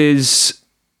 Good news is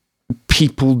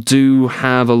people do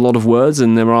have a lot of words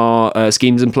and there are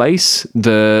schemes in place.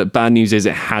 The bad news is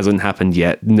it hasn't happened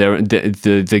yet.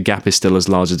 The gap is still as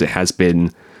large as it has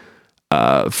been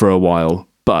for a while.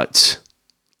 But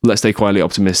let's stay quietly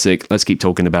optimistic. Let's keep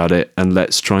talking about it and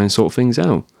let's try and sort things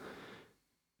out.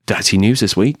 That's your news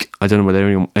this week. I don't know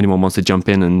whether anyone wants to jump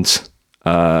in and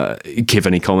give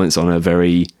any comments on a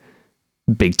very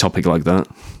big topic like that.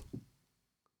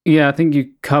 Yeah, I think you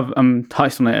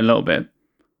touched on it a little bit.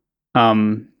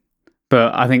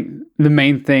 But I think the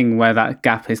main thing where that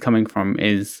gap is coming from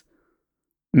is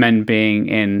men being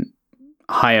in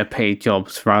higher paid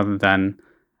jobs rather than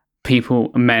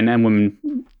men and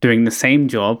women doing the same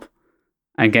job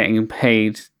and getting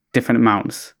paid different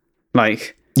amounts.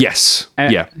 Like, yes.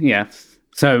 Yeah.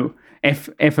 So if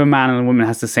a man and a woman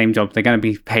has the same job, they're going to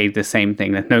be paid the same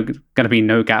thing. There's going to be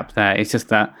no gap there. It's just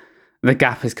that the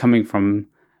gap is coming from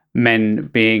men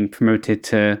being promoted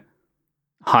to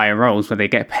higher roles where they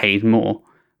get paid more.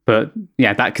 But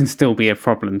yeah, that can still be a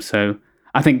problem. So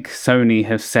I think Sony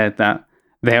have said that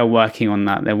they are working on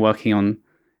that. They're working on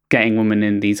getting women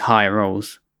in these higher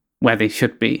roles where they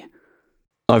should be.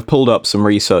 I've pulled up some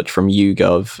research from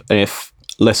YouGov, and if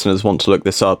listeners want to look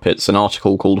this up, it's an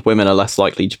article called "Women Are Less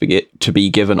Likely to be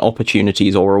Given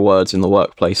Opportunities or Rewards in the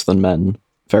Workplace Than Men."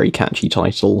 Very catchy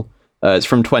title. It's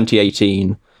from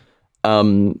 2018.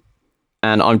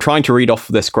 And I'm trying to read off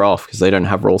this graph because they don't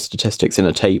have raw statistics in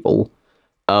a table.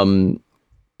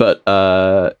 But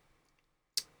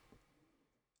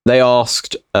they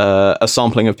asked a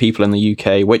sampling of people in the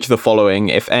UK, which of the following,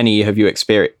 if any, have you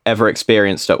ever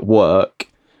experienced at work?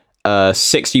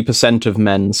 60% of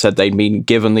men said they'd been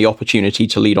given the opportunity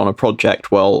to lead on a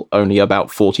project, while only about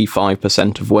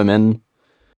 45% of women.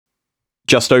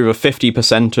 Just over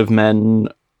 50% of men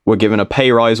were given a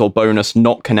pay rise or bonus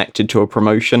not connected to a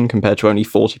promotion, compared to only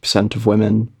 40% of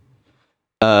women.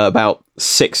 About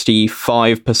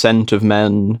 65% of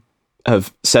men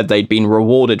have said they'd been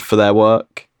rewarded for their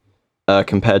work,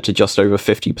 compared to just over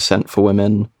 50% for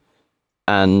women.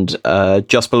 And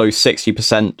just below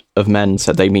 60% of men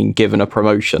said they'd been given a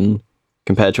promotion,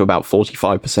 compared to about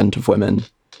 45% of women.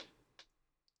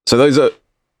 So those are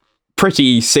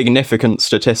pretty significant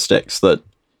statistics that,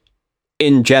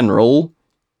 in general,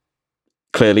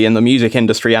 clearly in the music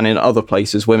industry and in other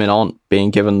places, women aren't being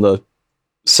given the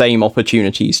same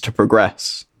opportunities to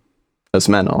progress as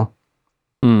men are.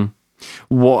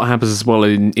 What happens as well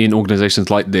in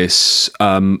organizations like this,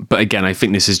 but again, I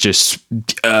think this is just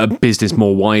business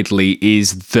more widely,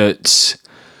 is that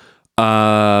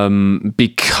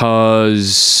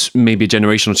because maybe a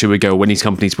generation or two ago, when these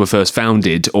companies were first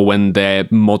founded, or when their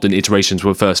modern iterations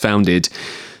were first founded,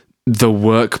 the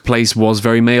workplace was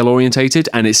very male orientated,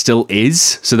 and it still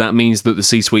is. So that means that the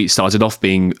C-suite started off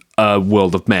being a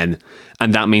world of men,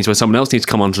 and that means when someone else needs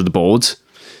to come onto the board,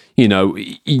 you know,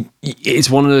 it's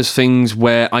one of those things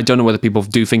where I don't know whether people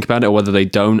do think about it or whether they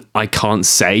don't. I can't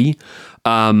say.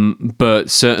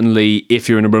 But certainly if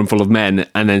you're in a room full of men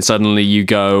and then suddenly you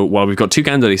go, well, we've got two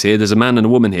candidates here, there's a man and a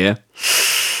woman here,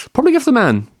 probably go for the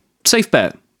man. Safe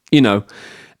bet, you know.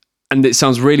 And it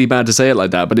sounds really bad to say it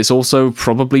like that, but it's also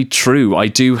probably true. I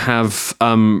do have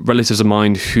relatives of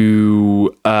mine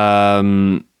who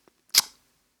have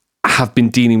been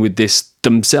dealing with this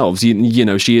themselves. You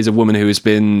know, she is a woman who has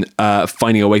been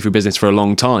finding her way through business for a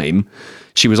long time.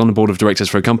 She was on the board of directors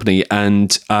for a company,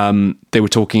 and they were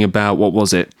talking about, what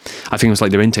was it? I think it was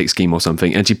like their intake scheme or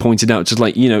something. And she pointed out, just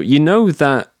like, you know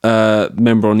that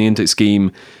member on the intake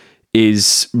scheme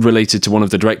is related to one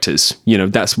of the directors. You know,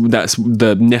 that's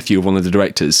the nephew of one of the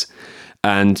directors.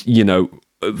 And, you know,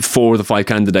 4 of the 5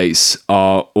 candidates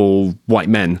are all white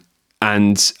men.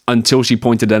 And until she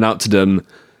pointed that out to them,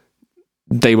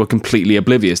 they were completely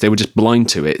oblivious. They were just blind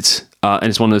to it. And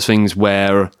it's one of those things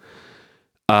where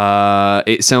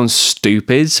it sounds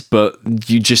stupid, but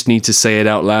you just need to say it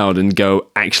out loud and go,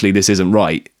 actually, this isn't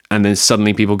right. And then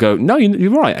suddenly people go, no,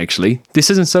 you're right, actually. This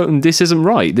isn't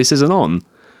right. This isn't on.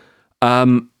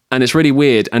 And it's really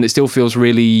weird, and it still feels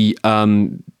really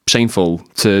shameful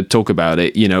to talk about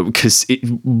it, you know, because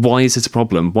why is it a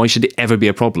problem? Why should it ever be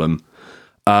a problem?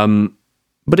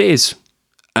 But it is.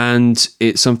 And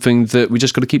it's something that we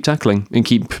just got to keep tackling and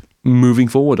keep moving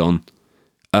forward on.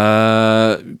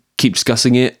 Keep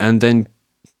discussing it, and then,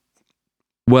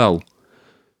 well,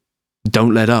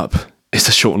 don't let up. It's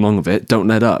the short and long of it. Don't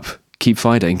let up. Keep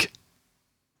fighting.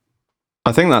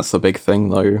 I think that's the big thing,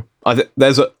 though. I think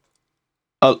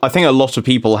a lot of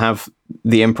people have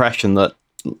the impression that,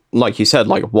 like you said,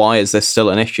 like, why is this still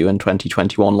an issue in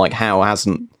 2021? Like, how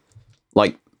haven't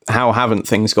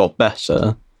things got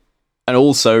better? And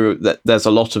also that there's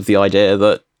a lot of the idea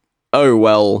that, oh,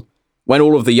 well, when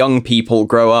all of the young people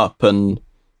grow up and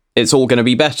it's all going to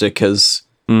be better because,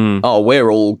 we're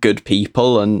all good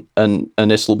people and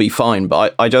it'll be fine.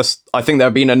 But I think there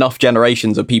have been enough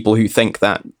generations of people who think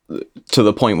that to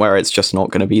the point where it's just not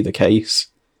going to be the case.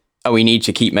 And we need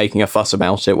to keep making a fuss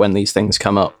about it when these things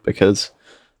come up, because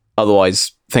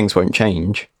otherwise things won't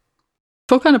change.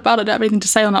 I feel kind of bad I don't have anything to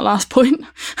say on that last point.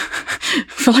 I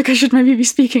feel like I should maybe be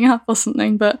speaking up or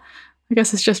something, but I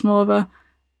guess it's just more of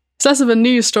it's less of a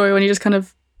news story when you just kind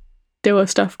of deal with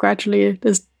stuff gradually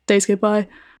as days go by.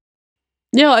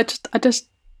 Yeah, I just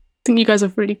think you guys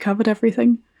have really covered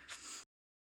everything.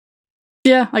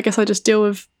 Yeah, I guess I just deal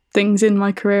with things in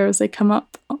my career as they come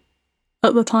up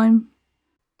at the time.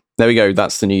 There we go,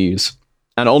 that's the news.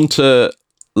 And on to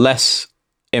less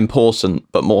important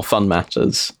but more fun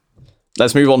matters.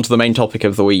 Let's move on to the main topic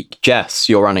of the week. Jess,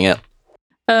 you're running it.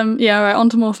 Yeah, all right, on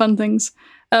to more fun things.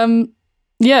 Yeah,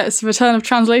 it's the return of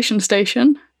Translation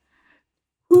Station.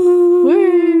 Woo!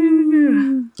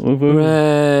 Woo!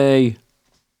 Hooray!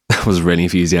 That was really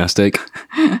enthusiastic.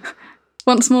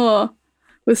 Once more,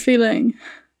 with feeling.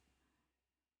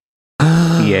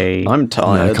 Yay. I'm No, I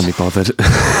tired. can't be bothered.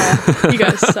 You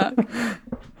guys suck.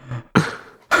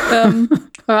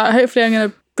 All right, hopefully I'm going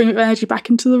to bring energy back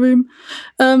into the room.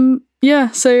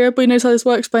 Yeah, so everybody knows how this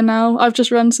works by now. I've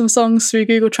just run some songs through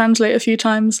Google Translate a few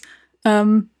times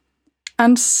and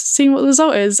seen what the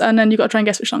result is, and then you've got to try and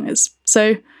guess which song it is.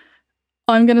 So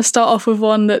I'm going to start off with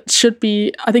one that should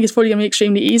be, I think it's probably going to be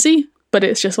extremely easy, but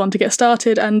it's just one to get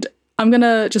started, and I'm going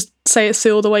to just say it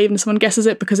through all the way even if someone guesses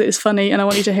it, because it is funny and I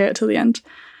want you to hear it till the end.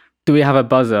 Do we have a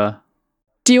buzzer?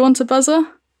 Do you want a buzzer?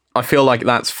 I feel like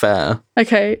that's fair.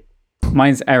 Okay.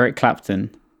 Mine's Eric Clapton.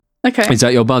 Okay. Is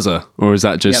that your buzzer? Or is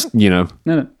that just, No, You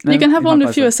can have it's one my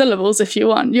with fewer buzzer. syllables if you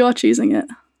want. You are choosing it.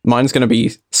 Mine's going to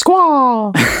be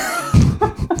squaw.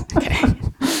 Okay.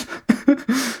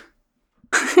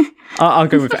 I'll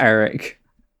go with Eric.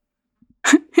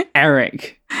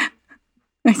 Eric.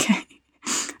 Okay.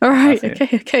 All right.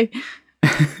 That's Okay.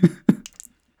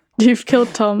 You've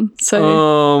killed Tom, so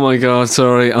Oh my god,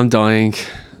 sorry, I'm dying.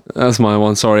 That's my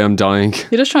one, sorry, I'm dying.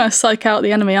 you're just trying to psych out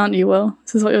the enemy, aren't you, Will?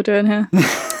 This is what you're doing here.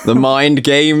 The mind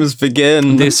games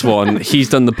begin. This one, he's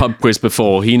done the pub quiz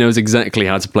before. He knows exactly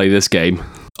how to play this game.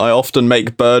 I often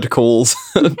make bird calls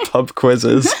at pub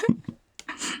quizzes.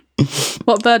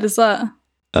 What bird is that?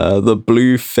 The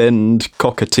blue-finned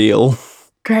cockatiel.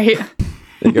 Great.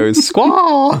 It goes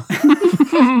squaw.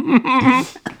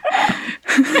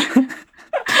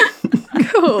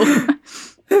 Cool.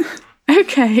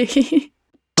 Okay.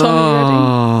 Tom,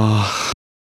 are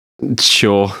you ready?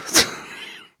 Sure.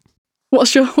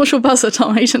 What's your buzzer,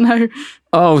 Tom? I need to know.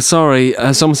 Oh, sorry.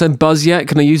 Someone said buzz yet?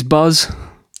 Can I use buzz?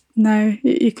 No,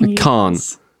 you can use can't.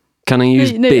 buzz. Can I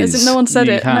use No, biz? as in no one said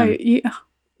You it. can. No, you Oh,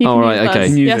 can right, use okay.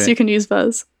 buzz. Use Yes, it. you can use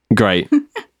buzz. Great.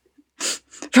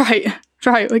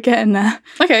 Right, we're getting there.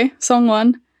 Okay, song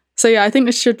one. So yeah, I think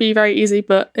this should be very easy,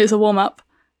 but it's a warm-up.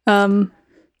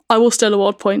 I will still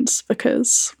award points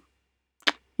because,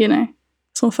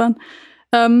 it's more fun.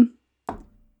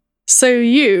 So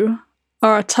you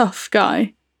are a tough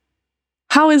guy.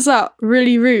 How is that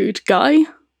really rude, guy?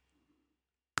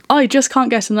 I just can't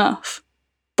get enough,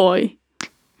 boy.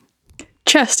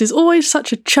 Chest is always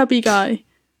such a chubby guy.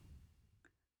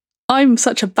 I'm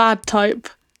such a bad type.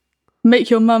 Make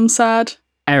your mum sad.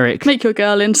 Eric. Make your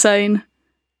girl insane.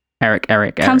 Eric.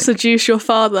 Can seduce your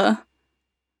father.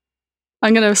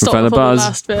 I'm going to stop Prevent a before the buzz.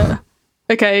 last bit.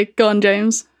 Okay, go on,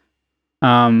 James.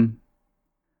 Bad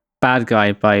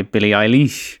Guy by Billie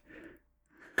Eilish.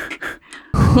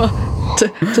 Well,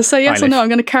 to say yes or no, I'm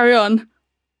going to carry on.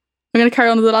 I'm going to carry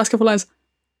on with the last couple lines.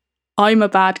 I'm a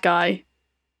bad guy.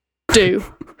 Do.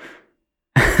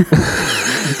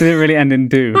 Did it really end in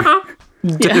do?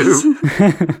 Yes.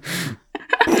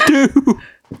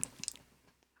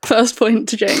 First point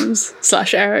to James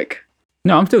 / Eric.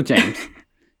 No, I'm still James.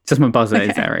 Just my buzzer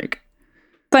is Okay. Eric.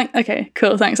 Okay,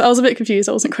 cool, thanks. I was a bit confused.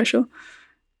 I wasn't quite sure.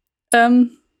 All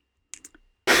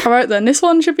right then. This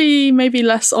one should be maybe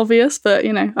less obvious, but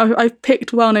I've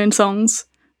picked well-known songs.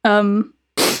 That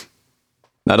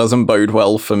doesn't bode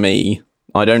well for me.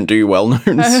 I don't do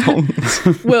well-known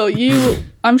songs. Will,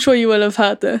 I'm sure you will have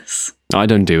heard this. I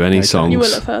don't do any songs You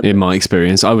will have heard in my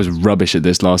experience. I was rubbish at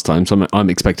this last time, so I'm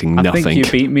expecting nothing. I think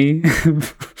you beat me.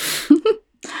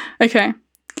 Okay.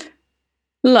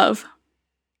 Love.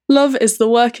 Love is the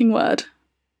working word.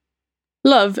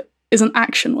 Love is an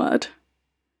action word.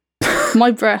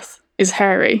 My breath is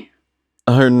hairy.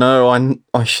 Oh no,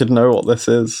 I should know what this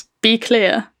is. Be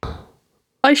clear.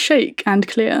 I shake and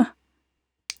clear.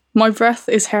 My breath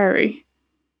is hairy.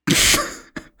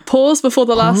 Pause before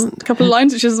the last couple of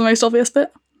lines, which is the most obvious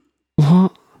bit.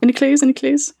 What? Any clues? Any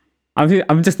clues?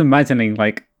 I'm just imagining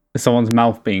like someone's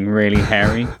mouth being really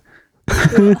hairy.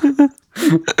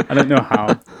 I don't know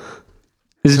how.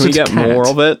 Is it Can we just get cat? more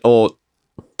of it, or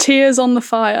Tears on the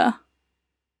fire.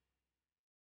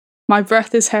 My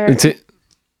breath is hairy.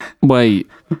 Wait.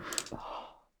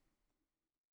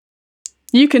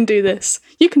 You can do this.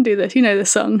 You can do this. You know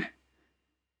this song.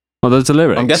 Oh, those are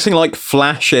lyrics. I'm getting like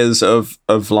flashes of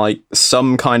like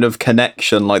some kind of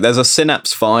connection. Like there's a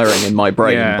synapse firing in my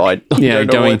brain, Yeah. but I don't know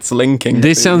going, what it's linking.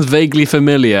 This to. sounds vaguely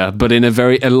familiar, but in a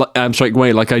very abstract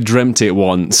way, like I dreamt it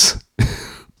once.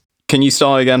 Can you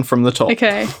start again from the top?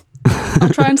 Okay. I'll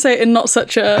try and say it in not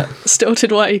such a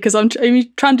stilted way because I'm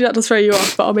trying to do that to throw you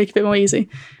off, but I'll make it a bit more easy.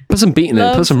 Put some beat in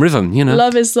it. Put some rhythm. You know.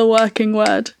 Love is the working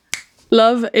word.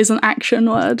 Love is an action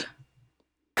word.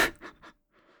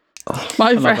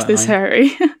 My breath is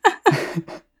hairy.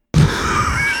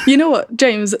 You know what,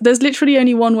 James? There's literally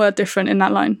only one word different in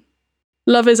that line.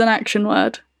 Love is an action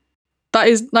word. That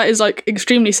is like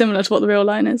extremely similar to what the real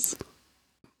line is.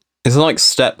 Is it like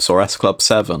Steps or S Club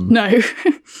 7? No.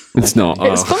 It's not.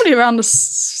 It's probably around a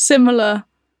similar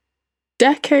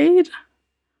decade.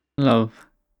 Love.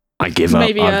 I give up.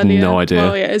 Maybe I have earlier. no idea.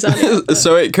 Oh yeah, it's earlier.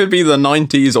 So it could be the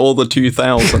 90s or the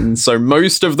 2000s. So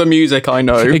most of the music I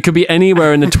know. It could be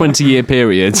anywhere in the 20-year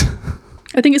period.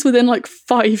 I think it's within like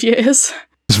 5 years.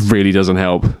 This really doesn't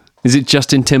help. Is it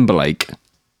Justin Timberlake?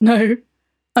 No.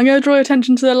 I'm going to draw your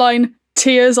attention to the line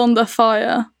 "Tears on the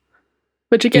Fire,"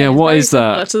 which again, Yeah, is what very is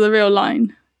that? similar to the real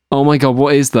line. Oh my god,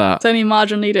 what is that? It's only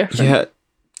marginally different. Yeah,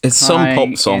 it's some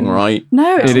pop song, right?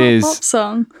 No, it's It not is. a pop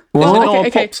song. What? Is it Okay, not a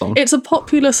okay. pop song? It's a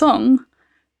popular song,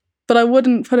 but I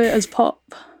wouldn't put it as pop.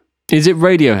 Is it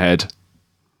Radiohead?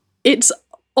 It's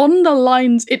on the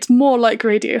lines. It's more like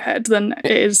Radiohead than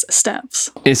it is Steps.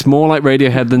 It's more like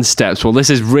Radiohead than Steps. Well, this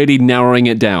is really narrowing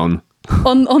it down.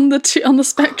 On the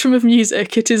spectrum of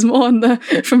music, it is more on the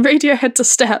from Radiohead to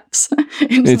Steps.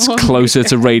 It's more on closer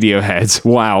to Radiohead. Radiohead.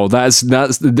 Wow, that's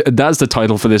the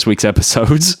title for this week's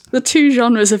episodes. The two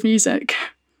genres of music.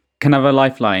 Can I have a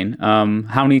lifeline?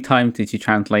 How many times did you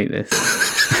translate this?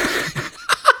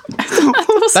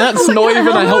 That's not even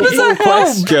a helpful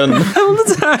question.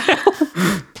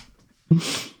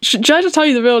 Should I just tell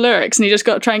you the real lyrics and you just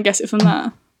got to try and guess it from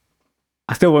there?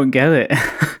 I still won't get it.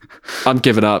 I'm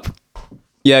giving up.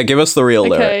 Yeah, give us the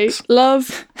real Okay, lyrics.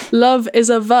 love is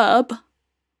a verb.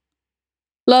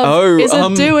 Love is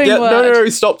a doing yeah, word. No,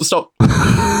 stop.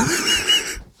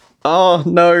 Oh,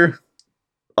 no.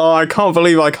 Oh, I can't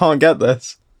believe I can't get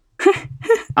this.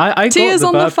 I got Tears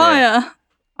on the verb bit. fire.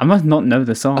 I must not know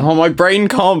the song. Oh, my brain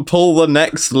can't pull the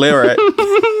next lyric.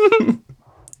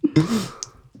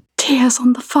 Tears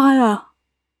on the fire.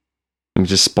 Let me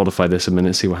just Spotify this a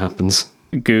minute, see what happens.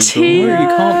 Google. Tears. No, you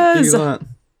can't do that.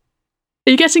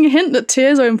 Are you getting a hint that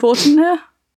tears are important here?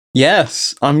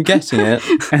 Yes, I'm getting it.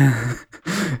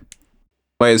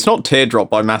 Wait, it's not Teardrop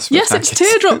by Massive Yes, Attack. it's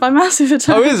Teardrop by Massive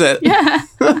Attack. Oh, is it? Yeah.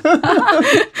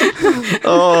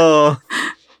 Oh,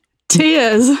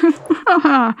 Tears.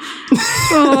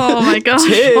 Oh my gosh.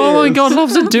 tears. Oh my god,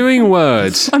 love's a doing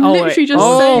word. I'm Oh, literally wait. just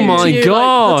Oh saying my to you,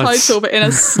 God. like, the title, but in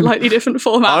a slightly different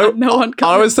format. and no one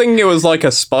I was thinking it was like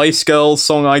a Spice Girls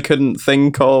song I couldn't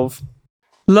think of.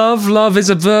 Love is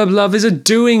a verb, love is a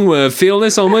doing word. Feel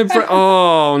this on my brain.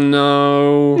 Oh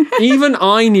no. Even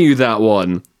I knew that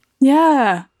one.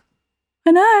 Yeah.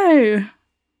 I know.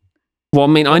 Well, I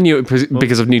mean, I knew it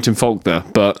because of Newton Faulkner,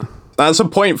 but That's a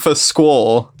point for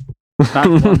Squaw. That's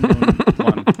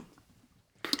one.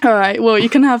 All right. Well, you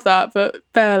can have that, but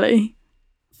barely.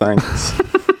 Thanks.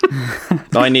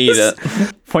 I need it.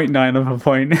 0.9 of a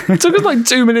point. it took us like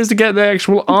 2 minutes to get the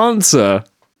actual answer.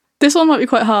 This one might be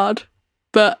quite hard,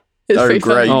 but it's Oh, pretty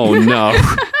great. fun. Oh no.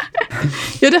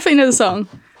 You'll definitely know the song.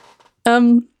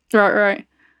 Right.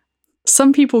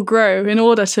 Some people grow in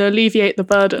order to alleviate the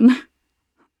burden.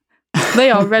 They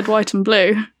are red, white, and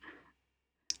blue.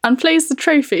 And plays the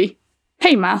trophy.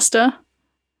 Hey, master.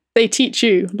 They teach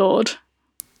you, Lord.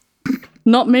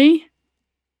 Not me.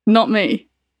 Not me.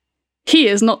 He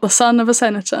is not the son of a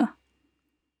senator.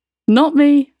 Not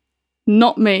me.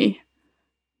 Not me.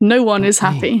 No one is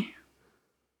happy.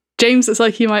 James, it's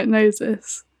like you might know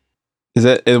this. Is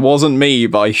it It Wasn't Me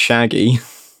by Shaggy?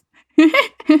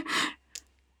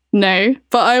 No,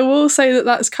 but I will say that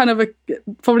that's kind of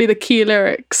probably the key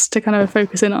lyrics to kind of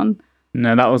focus in on.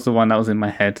 No, that was the one that was in my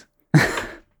head.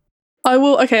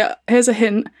 Okay, here's a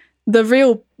hint. The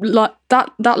real,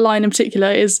 that line in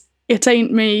particular is, "It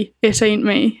ain't me, it ain't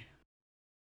me."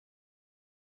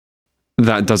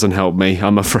 That doesn't help me,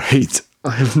 I'm afraid.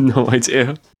 I have no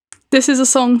idea. This is a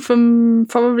song from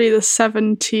probably the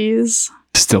 70s.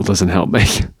 Still doesn't help me.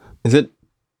 Is it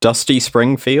Dusty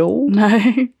Springfield? No.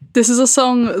 This is a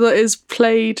song that is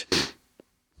played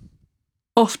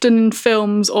often in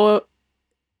films or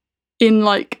in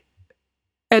like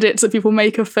edits that people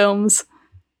make of films.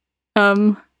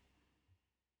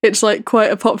 It's like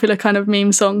quite a popular kind of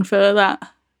meme song for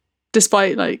that,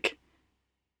 despite like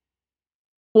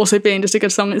also being just a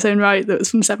good song in its own right that was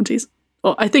from the 70s.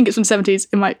 Or I think it's from the 70s,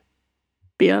 it might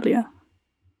be earlier.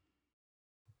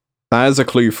 That is a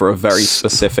clue for a very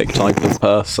specific type of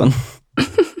person.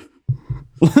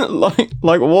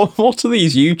 like what are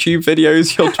these YouTube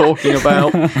videos you're talking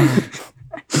about?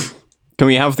 Can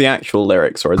we have the actual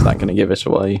lyrics, or is that going to give it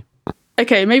away?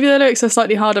 Okay, maybe the lyrics are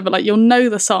slightly harder, but like you'll know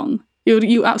the song.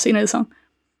 You absolutely know the song.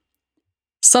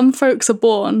 Some folks are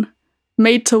born,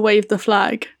 made to wave the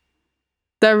flag.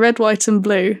 They're red, white, and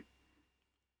blue.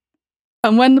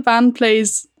 And when the band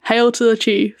plays "Hail to the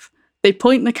Chief," they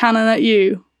point the cannon at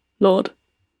you, Lord.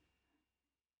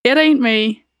 It ain't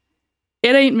me.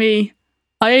 It ain't me.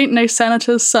 I ain't no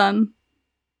senator's son.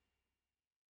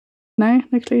 No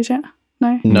clues yet?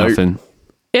 No? Nothing.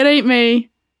 It ain't me.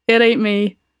 It ain't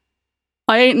me.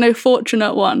 I ain't no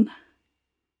fortunate one.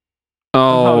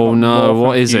 Oh no,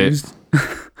 what is it?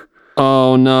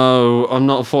 Oh no, I'm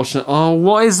not fortunate. Oh,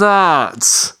 what is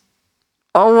that?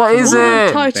 Oh, what is All the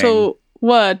it? title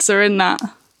words are in that.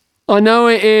 I know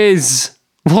it is.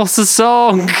 What's the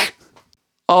song?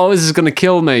 Oh, this is going to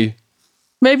kill me.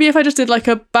 Maybe if I just did like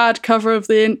a bad cover of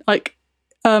the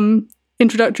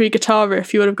introductory guitar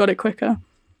riff, you would have got it quicker.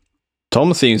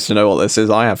 Tom seems to know what this is.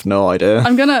 I have no idea.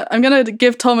 I'm gonna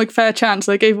give Tom a fair chance.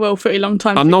 I gave Will a pretty long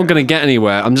time. I'm not going to get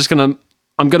anywhere. I'm going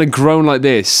to groan like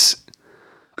this.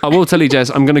 I will tell you, Jess,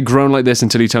 I'm going to groan like this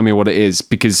until you tell me what it is,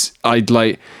 because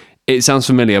it sounds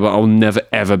familiar, but I'll never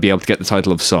ever be able to get the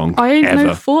title of the song. I ain't ever.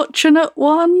 no fortunate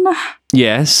one.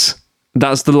 Yes,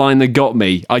 that's the line that got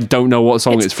me. I don't know what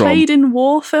song it's from. Played in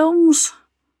war films.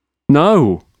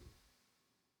 No.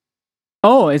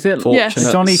 Oh, is it Yes.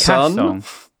 a Johnny Cash Son? song?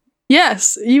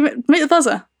 Yes, you make the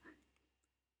buzzer.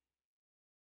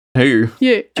 Who?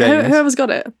 You. James. Whoever's got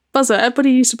it. Buzzer.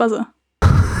 Everybody used to buzzer.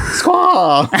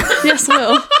 Squaw! Yes,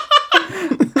 Will.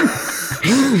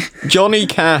 Johnny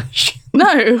Cash.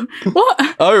 No.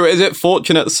 What? Oh, is it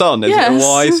Fortunate Son? Is Yes. it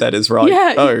what I said is right?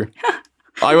 Yeah. Oh.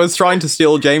 I was trying to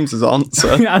steal James's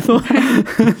answer. I thought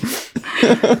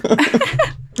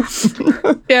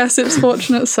Yes, it's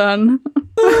Fortunate Son.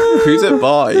 Who's it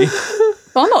by?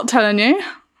 I'm not telling you.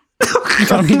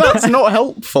 That's not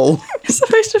helpful. It's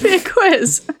supposed to be a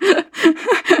quiz.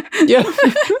 Yeah,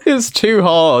 it's too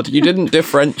hard. You didn't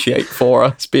differentiate for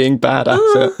us being bad at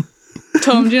it.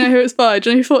 Tom, do you know who it's by? Do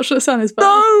you know who Fortunate Son is by? No.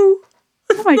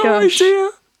 Oh my gosh. idea.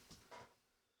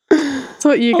 That's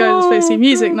what you guys are supposed to be,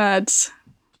 music nerds.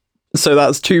 So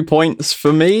that's 2 points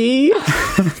for me.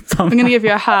 I'm going to give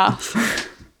you a half.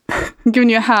 I'm giving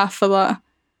you a half for that.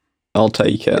 I'll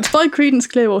take it. It's by Creedence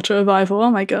Clearwater Revival.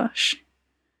 Oh my gosh.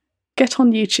 Get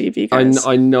on YouTube, you I guys.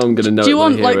 know I'm going to know. Do you it when I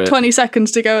want hear like it. 20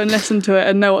 seconds to go and listen to it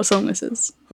and know what song this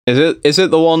is? Is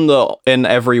it the one that in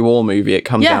every war movie it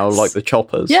comes Yes. out of like the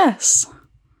choppers? Yes,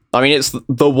 I mean, it's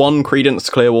the one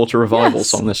Creedence Clearwater Revival Yes.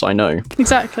 song this I know.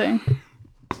 exactly.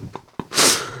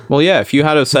 Well, yeah, if you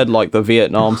had have said like the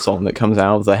Vietnam song that comes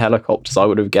out of the helicopters, I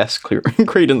would have guessed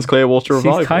Creedence Clearwater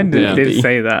Revival. he kind of Yeah. did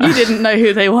say that. You didn't know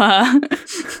who they were.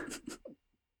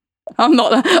 I'm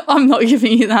not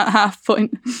giving you that half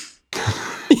point.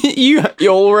 you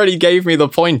already gave me the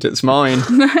point. It's mine.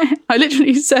 I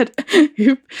literally said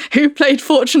who played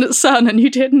Fortunate Son and you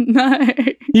didn't know.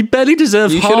 You barely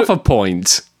deserve You half should've- a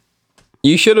point.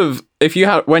 You should have,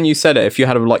 when you said it, if you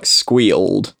had have like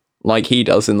squealed like he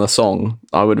does in the song,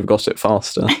 I would have got it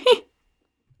faster.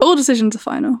 All decisions are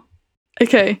final.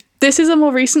 Okay, this is a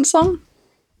more recent song.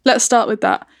 Let's start with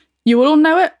that. You will all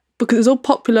know it because it was all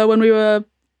popular when we were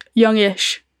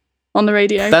youngish on the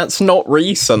radio. That's not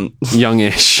recent.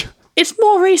 Youngish. It's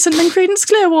more recent than Creedence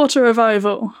Clearwater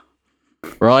Revival.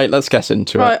 Right, let's get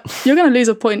into Right, it. you're going to lose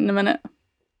a point in a minute.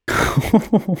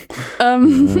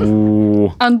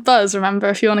 Ooh. And Buzz, remember,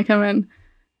 if you want to come in.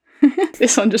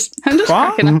 I'm just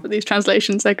cracking up with these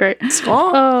translations. They're great.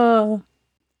 Oh.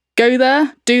 Go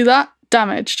there, do that,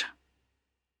 damaged.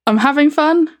 I'm having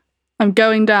fun, I'm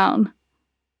going down.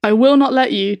 I will not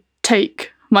let you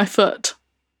take my foot.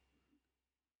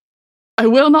 I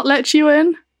will not let you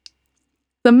in.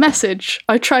 The message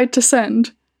I tried to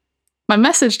send. My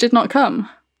message did not come.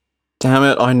 Damn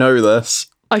it, I know this.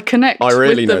 I connect I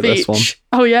really with the know beach. this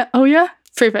one. Oh yeah?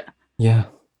 Prove it. Yeah.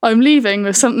 I'm leaving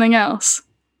with something else.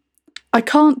 I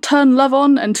can't turn love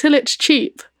on until it's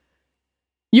cheap.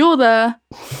 You're there.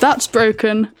 That's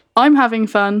broken. I'm having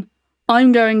fun.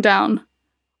 I'm going down.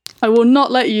 I will not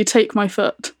let you take my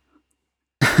foot.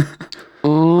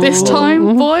 This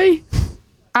time, boy,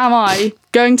 am I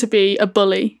going to be a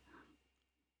bully.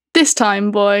 This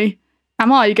time, boy,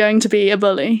 am I going to be a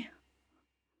bully.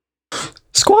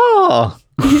 Squaw!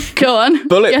 Go on.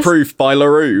 Bulletproof by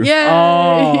LaRue. Yay!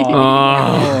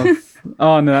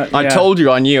 Oh no! I told you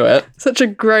I knew it. Such a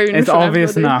groan. It's from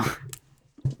obvious everybody. now.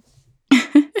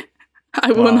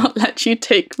 I will not let you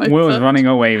take my Will's foot. running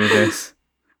away with this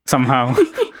somehow.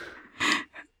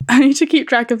 I need to keep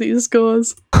track of these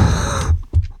scores.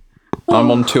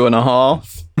 I'm on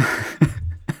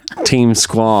 2.5. Team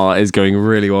Squaw is going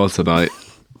really well tonight.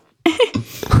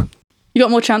 You got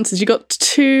more chances. You got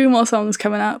 2 more songs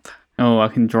coming up. Oh, I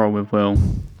can draw with Will.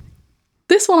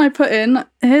 This one I put in.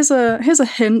 Here's a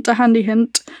hint, a handy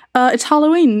hint. It's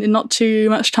Halloween in not too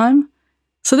much time.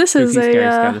 So this is Spooky, scary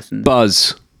a. skeleton.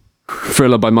 Buzz.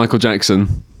 Thriller by Michael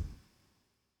Jackson.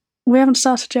 We haven't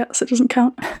started yet, so it doesn't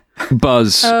count.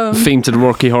 Buzz. Theme to the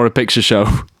Rocky Horror Picture Show.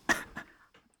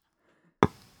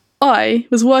 I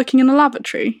was working in a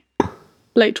laboratory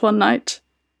late one night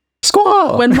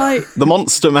Squaw! when my The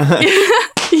Monster Man.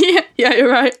 yeah, you're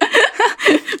right.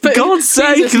 But God's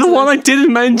sake, Jesus, the one I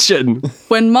didn't mention.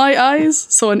 When my eyes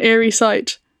saw an eerie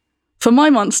sight, for my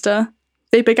monster,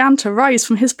 they began to rise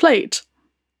from his plate.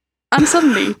 And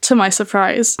suddenly, to my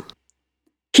surprise,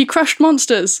 he crushed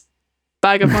monsters.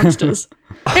 Bag of monsters.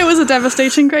 It was a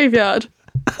devastating graveyard.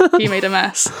 He made a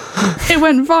mess. It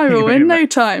went viral in no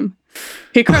time.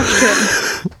 He crushed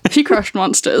him. He crushed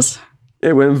monsters.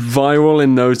 It went viral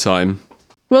in no time.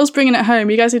 Will's bringing it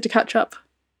home. You guys need to catch up.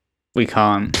 We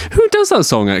can't. Who does that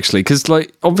song actually? Because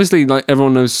obviously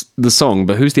everyone knows the song,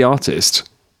 but who's the artist?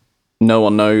 No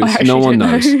one knows. I actually No one don't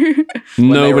knows. know. When they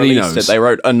Nobody released knows. It, they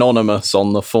wrote anonymous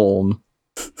on the form.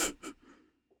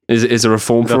 Is there a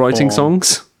form for The writing form.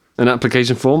 songs? An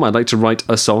application form? I'd like to write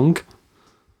a song.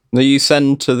 That you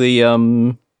send to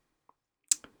the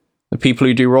people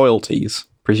who do royalties,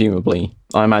 presumably.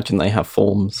 I imagine they have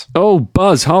forms. Oh,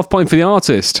 Buzz, half point for the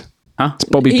artist. Huh? It's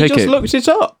Bobby He Pickett. just looked it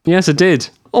up. Yes, I did.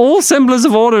 All semblance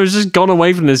of order has just gone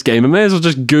away from this game. I may as well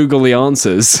just Google the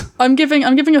answers. I'm giving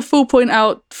a full point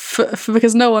out for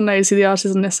because no one knows who the artist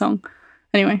is on this song.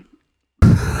 Anyway,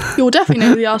 you'll definitely know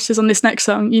who the artist is on this next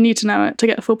song. You need to know it to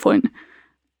get a full point.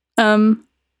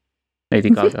 Lady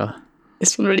Gaga.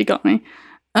 This one really got me.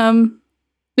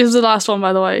 This was the last one,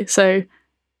 by the way. So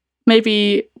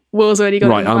maybe Will's already got it.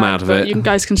 Right, in the I'm bag, out of but it. You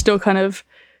guys can still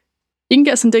you can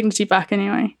get some dignity back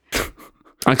anyway.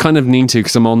 I kind of need to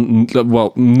because I'm on,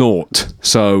 naught.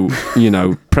 So,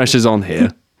 pressure's on here.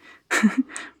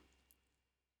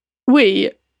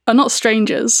 We are not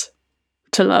strangers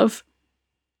to love.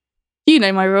 You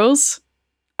know my rules.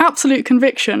 Absolute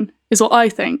conviction is what I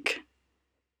think.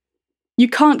 You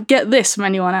can't get this from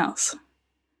anyone else.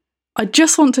 I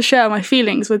just want to share my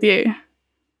feelings with you.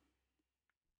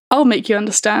 I'll make you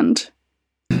understand.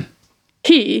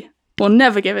 He will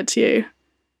never give it to you.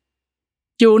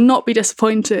 You will not be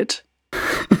disappointed.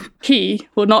 He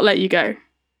will not let you go.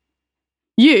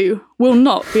 You will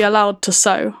not be allowed to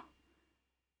sew.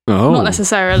 Oh. Not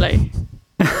necessarily.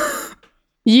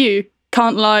 You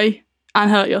can't lie and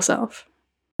hurt yourself.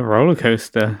 A roller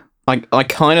coaster. I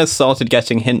kind of started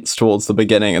getting hints towards the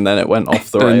beginning, and then it went off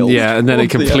the rails. And then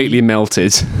it towards the completely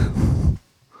melted.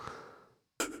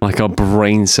 Like our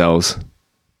brain cells.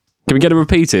 Can we get it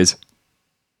repeated?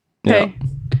 end. Okay.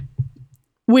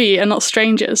 We are not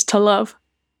strangers to love.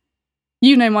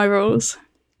 You know my rules.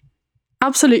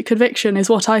 Absolute conviction is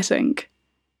what I think.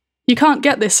 You can't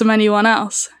get this from anyone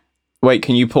else. Wait,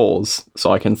 can you pause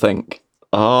so I can think?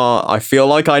 I feel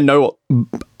like I know what...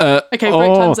 Okay,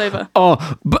 break time's over.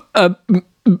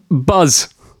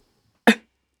 Buzz.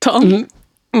 Tom?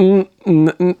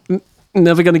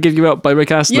 Never Gonna Give You Up by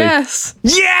Rick Astley. Yes!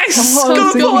 Yes! Oh,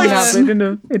 Good good point!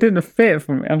 one. It didn't fit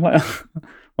for me. I'm like,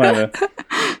 whatever.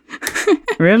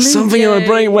 Really? Something in my Yay.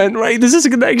 brain went, right, this is a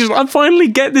connection. I finally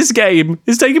get this game.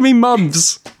 It's taken me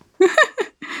months.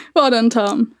 Well done,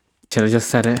 Tom. Should have just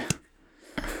said it.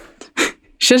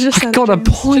 Should've just I said got it, a James.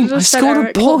 point. Should've I just said scored a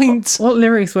Eric. point. What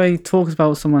lyrics where he talks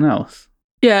about someone else?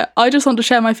 Yeah, I just want to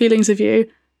share my feelings with you.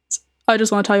 I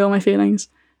just want to tell you all my feelings.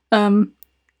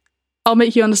 I'll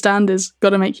make you understand is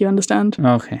gotta make you understand.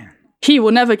 Okay. He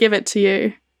will never give it to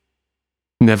you.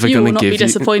 Never You gonna will not give be you.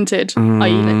 disappointed. I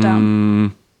eat it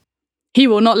down. He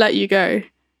will not let you go.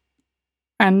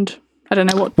 And I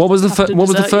don't know what. What was the have to what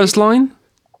was the desert first you. line?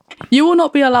 You will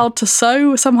not be allowed to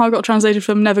sew. Somehow got translated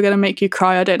from never gonna make you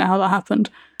cry. I don't know how that happened.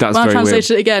 That's When I very translated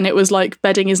weird. it again, it was like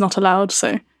bedding is not allowed.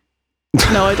 So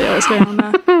no idea what's going on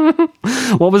there.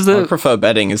 What was I the? prefer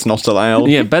bedding is not allowed.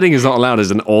 Yeah, betting is not allowed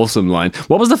is an awesome line.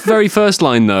 What was the very first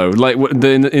line though? Like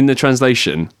in the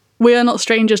translation? We are not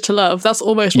strangers to love. That's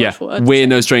almost word Yeah, for word. we're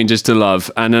no strangers to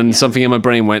love. And then something in my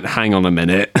brain went, hang on a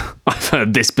minute. I've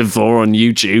heard this before on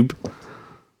YouTube.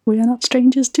 We are not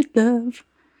strangers to love.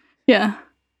 Yeah.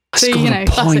 I So, scored a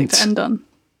classic point. to end on.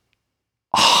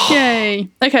 Yay.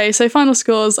 Okay, so final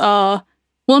scores are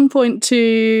 1 point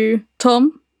to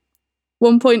Tom,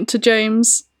 1 point to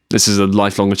James, This is a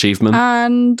lifelong achievement.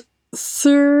 and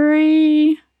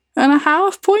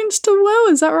 3.5 points to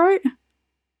Will. Is that right?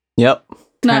 Yep.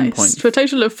 10 Nice. points. For a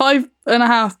total of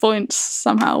 5.5 points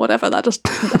somehow, whatever. Let's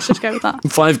just go with that.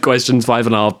 5 questions,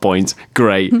 5.5 points.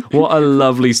 Great. What a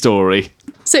lovely story.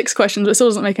 6 questions, but it still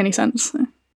doesn't make any sense.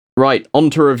 Right, on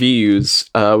to reviews.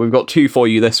 We've got 2 for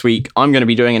you this week. I'm going to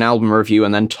be doing an album review,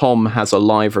 and then Tom has a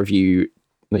live review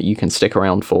that you can stick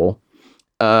around for.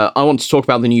 I want to talk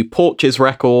about the new Porches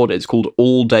record. It's called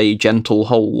All Day Gentle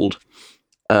Hold.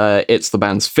 It's the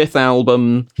band's 5th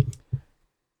album.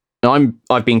 Now,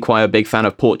 I've been quite a big fan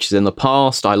of Porches in the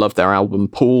past. I love their album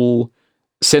Pool.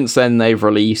 Since then, they've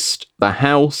released The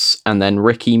House and then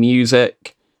Ricky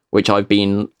Music, which I've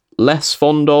been less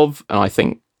fond of, and I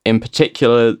think in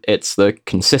particular, it's the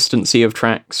consistency of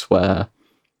tracks where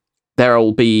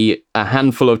there'll be a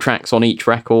handful of tracks on each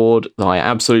record that I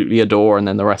absolutely adore, and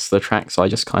then the rest of the tracks I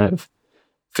just kind of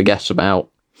forget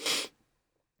about.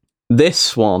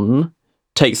 This one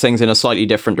takes things in a slightly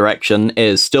different direction,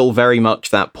 is still very much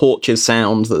that Porches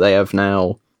sound that they have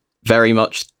now very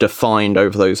much defined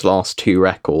over those last 2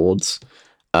 records.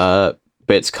 But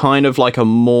it's kind of like a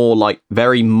more like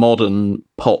very modern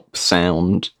pop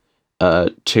sound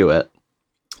to it.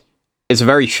 It's a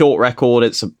very short record.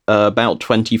 It's about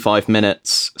 25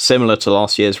 minutes, similar to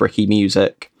last year's Ricky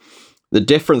Music. The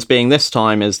difference being this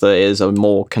time is that it is a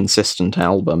more consistent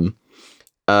album.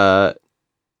 I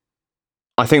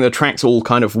think the tracks all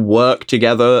kind of work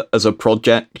together as a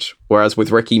project, whereas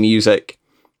with Ricky Music,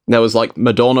 there was like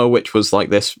Madonna, which was like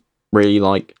this really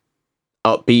like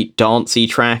upbeat, dancey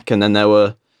track, and then there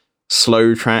were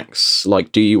slow tracks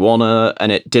like Do You Wanna,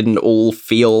 and it didn't all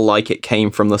feel like it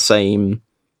came from the same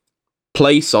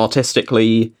place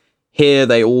artistically. Here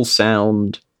they all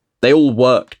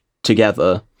work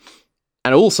together.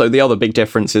 And also the other big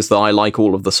difference is that I like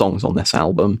all of the songs on this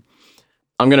album.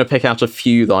 I'm going to pick out a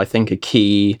few that I think are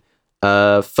key.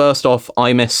 First off,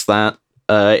 I Miss That.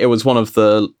 It was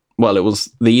it was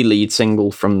the lead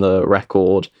single from the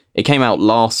record. It came out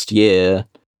last year.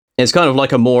 It's kind of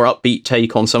like a more upbeat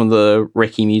take on some of the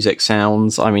Ricky Music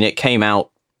sounds. I mean, it came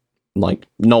out like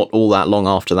not all that long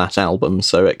after that album,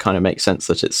 so it kind of makes sense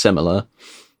that it's similar.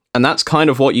 And that's kind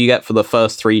of what you get for the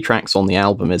first 3 tracks on the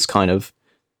album, is kind of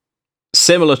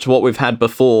similar to what we've had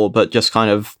before, but just kind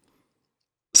of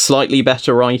slightly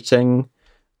better writing.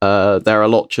 There are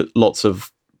lots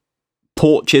of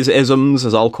Porches-isms,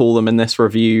 as I'll call them in this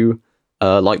review,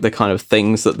 like the kind of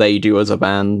things that they do as a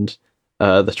band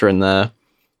that are in there.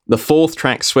 The 4th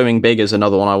track, Swimming Big, is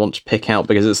another one I want to pick out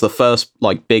because it's the first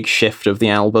like big shift of the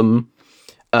album.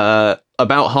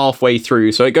 About halfway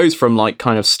through, so it goes from like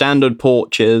kind of standard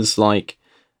Porches, like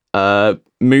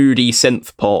moody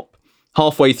synth pop.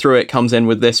 Halfway through, it comes in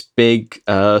with this big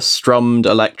strummed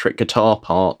electric guitar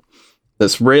part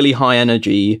that's really high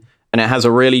energy, and it has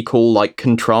a really cool like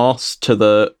contrast to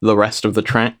the rest of the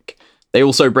track. They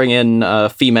also bring in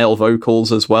female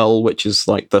vocals as well, which is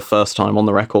like the first time on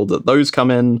the record that those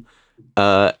come in.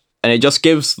 And it just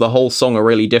gives the whole song a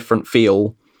really different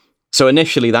feel. So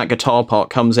initially that guitar part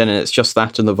comes in and it's just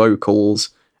that and the vocals.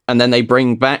 And then they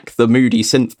bring back the moody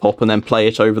synth pop and then play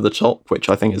it over the top, which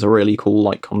I think is a really cool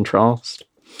like contrast.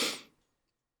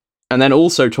 And then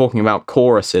also talking about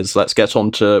choruses, let's get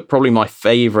on to probably my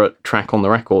favourite track on the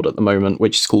record at the moment,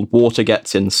 which is called Water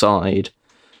Gets Inside.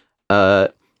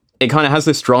 It kind of has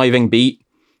this driving beat,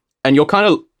 and you're kind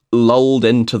of lulled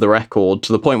into the record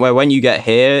to the point where when you get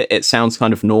here, it sounds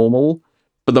kind of normal.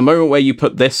 But the moment where you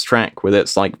put this track with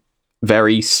its like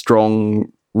very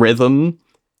strong rhythm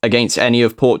against any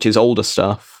of Porch's older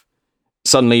stuff,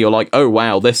 suddenly you're like, oh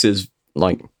wow, this is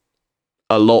like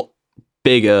a lot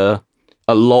bigger,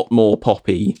 a lot more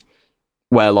poppy.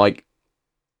 Where like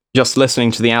just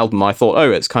listening to the album, I thought,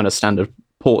 oh, it's kind of standard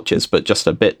Porches, but just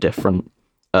a bit different.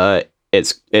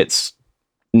 It's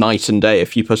night and day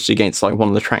if you put it against like one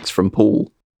of the tracks from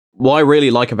Pool. What I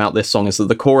really like about this song is that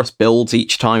the chorus builds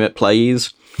each time it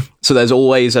plays. So there's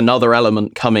always another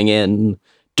element coming in,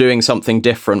 doing something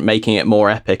different, making it more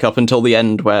epic, up until the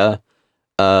end where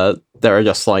there are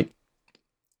just like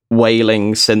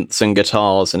wailing synths and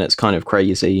guitars, and it's kind of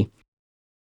crazy.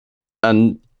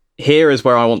 And here is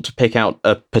where I want to pick out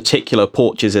a particular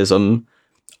Porchesism.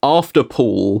 After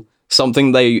Pool,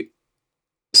 something they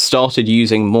started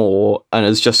using more, and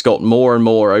has just got more and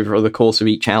more over the course of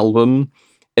each album,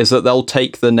 is that they'll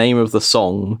take the name of the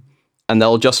song and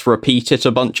they'll just repeat it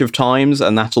a bunch of times,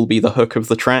 and that'll be the hook of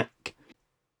the track.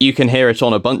 You can hear it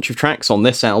on a bunch of tracks on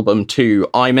this album too.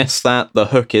 I Miss That, the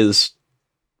hook is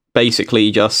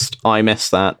basically just I miss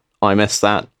that, I miss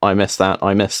that, I miss that,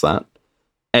 I miss that.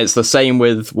 And it's the same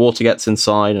with Water Gets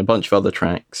Inside and a bunch of other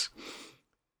tracks.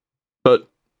 But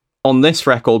on this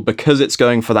record, because it's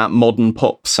going for that modern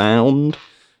pop sound,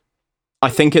 I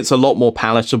think it's a lot more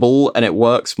palatable and it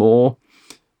works more.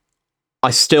 I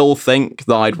still think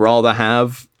that I'd rather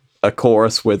have a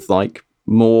chorus with like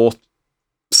more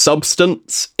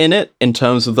substance in it in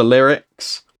terms of the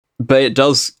lyrics, but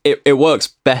it works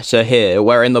better here,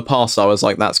 where in the past I was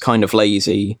like, that's kind of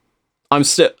lazy.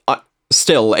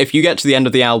 Still, if you get to the end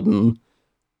of the album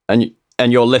and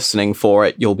you're listening for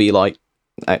it, you'll be like,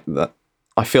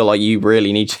 I feel like you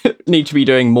really need to be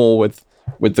doing more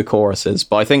with the choruses.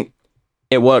 But I think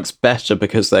it works better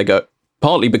because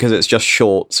partly because it's just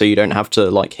short, so you don't have to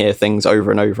like hear things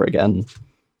over and over again,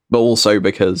 but also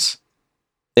because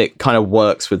it kind of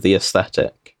works with the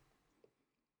aesthetic.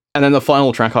 And then the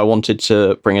final track I wanted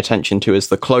to bring attention to is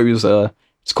the closer.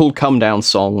 It's called Come Down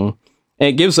Song.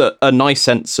 It gives a nice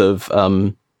sense of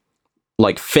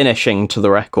like finishing to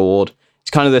the record. It's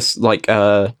kind of this like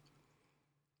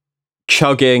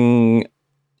chugging.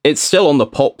 It's still on the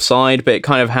pop side, but it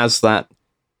kind of has that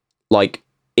like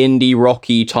indie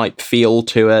rocky type feel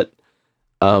to it.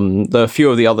 The few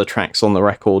of the other tracks on the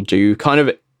record do kind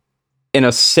of in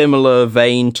a similar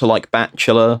vein to like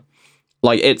Bachelor.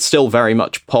 Like it's still very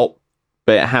much pop,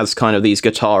 but it has kind of these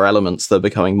guitar elements that are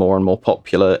becoming more and more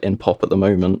popular in pop at the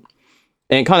moment.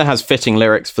 And it kind of has fitting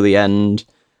lyrics for the end.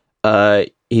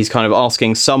 He's kind of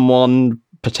asking someone,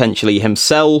 potentially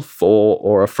himself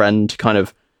or a friend, to kind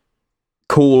of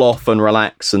cool off and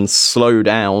relax and slow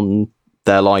down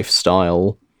their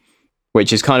lifestyle,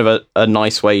 which is kind of a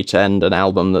nice way to end an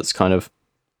album that's kind of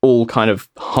all kind of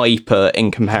hyper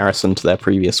in comparison to their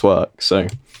previous work. So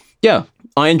yeah,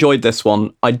 I enjoyed this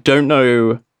one. I don't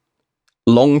know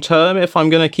long term if I'm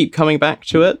going to keep coming back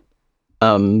to it,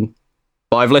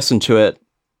 but I've listened to it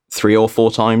 3 or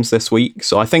 4 times this week,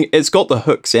 so I think it's got the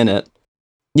hooks in it.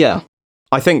 Yeah,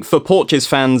 I think for Porches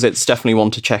fans, it's definitely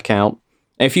one to check out.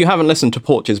 If you haven't listened to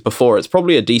Porches before, it's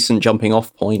probably a decent jumping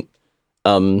off point,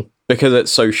 because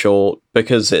it's so short,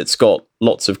 because it's got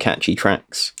lots of catchy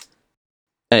tracks,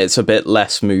 and it's a bit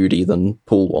less moody than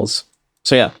Pool was.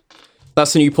 So yeah,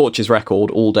 that's the new Porches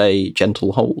record, All Day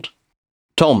Gentle Hold.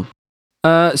 Tom?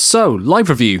 So, live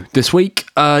review this week.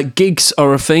 Gigs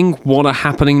are a thing. What are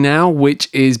happening now, which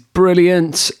is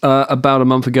brilliant. About a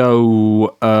month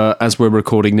ago, as we're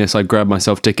recording this, I grabbed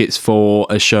myself tickets for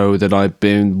a show that I've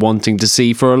been wanting to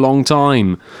see for a long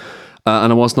time.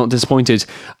 And I was not disappointed.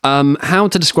 How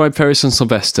to describe Ferris and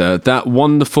Sylvester, that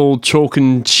wonderful chalk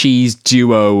and cheese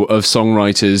duo of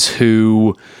songwriters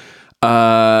who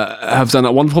have done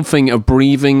that wonderful thing of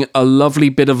breathing a lovely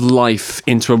bit of life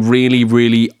into a really,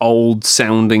 really old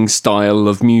sounding style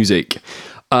of music.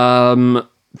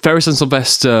 Ferris and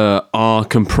Sylvester are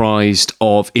comprised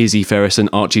of Izzy Ferris and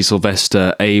Archie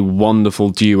Sylvester, a wonderful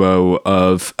duo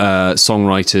of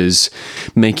songwriters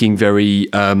making very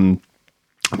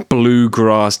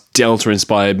bluegrass,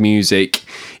 Delta-inspired music.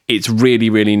 It's really,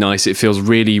 really nice. It feels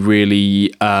really,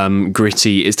 really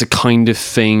gritty. It's the kind of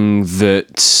thing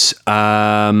that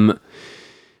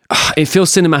it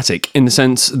feels cinematic in the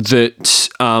sense that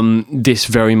this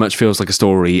very much feels like a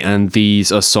story, and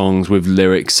these are songs with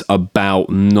lyrics about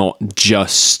not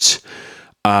just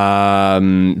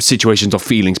situations or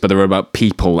feelings, but they're about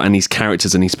people and these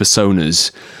characters and these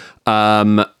personas.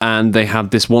 And they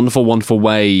have this wonderful, wonderful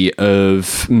way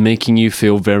of making you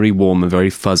feel very warm and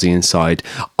very fuzzy inside.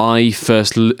 I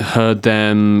first heard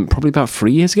them probably about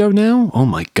 3 years ago now. Oh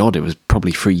my God, it was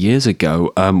probably 3 years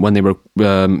ago when they were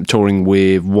touring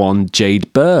with one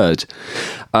Jade Bird.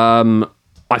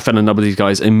 I fell in love with these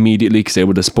guys immediately because they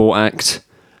were the sport act.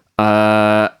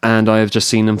 And I have just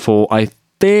seen them for, I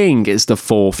think it's the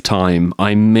 4th time.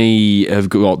 I may have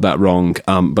got that wrong,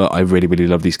 but I really, really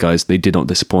love these guys. They did not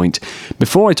disappoint.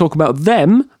 Before I talk about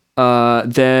them,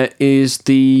 there is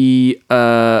the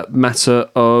matter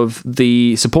of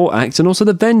the support act and also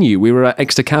the venue. We were at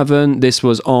Exeter Cavern. This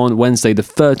was on Wednesday, the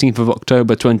 13th of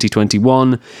October,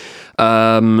 2021.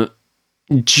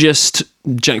 Just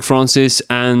Jack Francis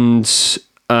and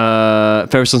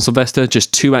Ferris and Sylvester,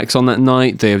 just 2 acts on that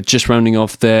night. They're just rounding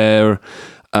off their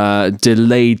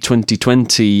delayed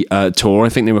 2020 tour. I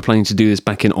think they were planning to do this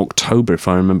back in October, if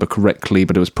I remember correctly,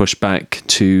 but it was pushed back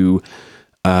to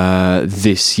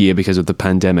this year because of the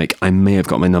pandemic. I may have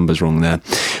got my numbers wrong there.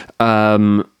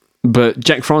 But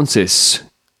Jack Francis,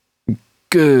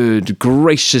 good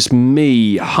gracious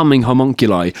me, humming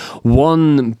homunculi,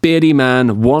 one beardy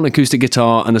man, one acoustic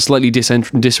guitar, and a slightly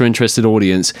disinterested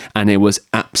audience, and it was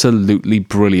absolutely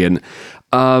brilliant.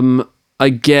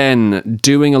 Again,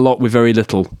 doing a lot with very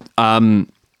little. Some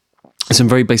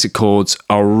very basic chords,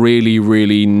 a really,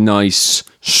 really nice,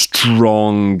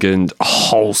 strong and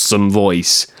wholesome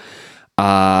voice.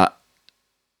 And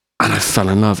I fell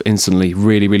in love instantly.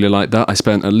 Really, really liked that. I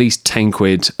spent at least 10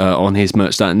 quid on his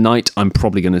merch that night. I'm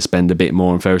probably going to spend a bit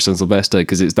more on Ferris and Sylvester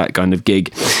because it's that kind of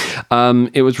gig.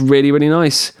 It was really, really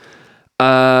nice.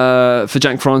 For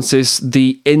Jack Francis,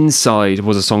 The Inside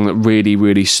was a song that really,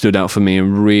 really stood out for me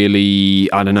and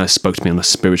really, I don't know, spoke to me on a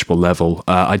spiritual level.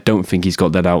 I don't think he's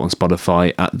got that out on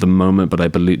Spotify at the moment, but I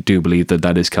do believe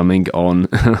that is coming on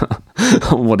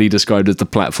what he described as the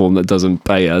platform that doesn't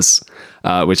pay us,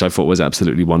 which I thought was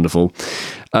absolutely wonderful.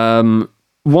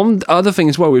 One other thing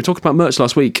as well, we were talking about merch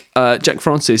last week. Jack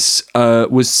Francis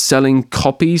was selling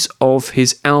copies of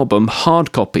his album,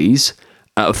 hard copies,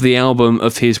 of the album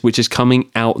of his, which is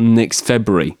coming out next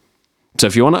February. So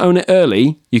if you want to own it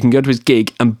early, you can go to his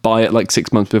gig and buy it like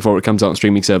 6 months before it comes out on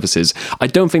streaming services. I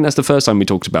don't think that's the first time we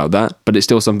talked about that, but it's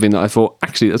still something that I thought,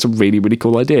 actually, that's a really, really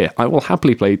cool idea. I will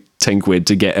happily pay 10 quid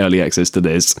to get early access to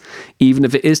this, even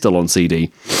if it is still on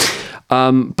CD.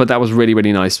 But that was really,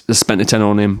 really nice. I spent a tenner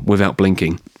on him without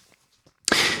blinking.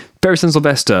 Ferris and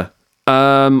Sylvester.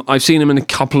 I've seen him in a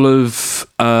couple of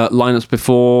lineups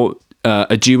before.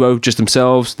 A duo, just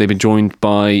themselves. They've been joined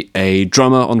by a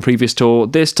drummer on the previous tour.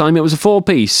 This time it was a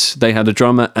 4-piece. They had a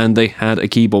drummer and they had a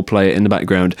keyboard player in the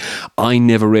background. I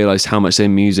never realised how much their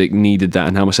music needed that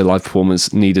and how much their live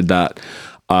performance needed that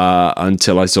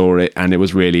until I saw it, and it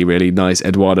was really, really nice.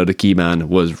 Eduardo, the key man,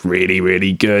 was really,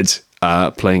 really good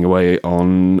playing away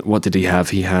on... What did he have?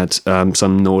 He had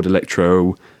some Nord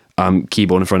Electro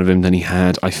keyboard in front of him. Then he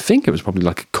had, I think it was probably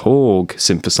like a Korg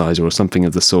synthesizer or something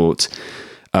of the sort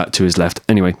to his left.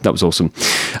 Anyway, that was awesome.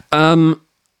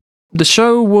 The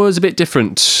show was a bit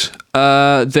different.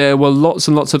 There were lots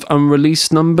and lots of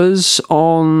unreleased numbers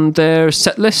on their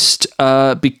set list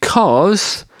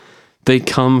because they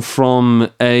come from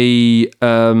a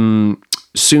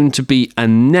soon-to-be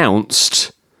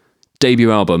announced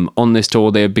debut album. On this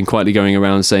tour, they have been quietly going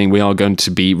around saying we are going to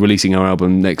be releasing our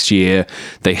album next year.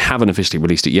 They haven't officially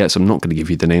released it yet, so I'm not going to give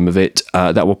you the name of it.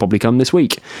 That will probably come this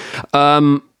week.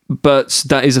 But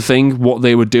that is a thing, what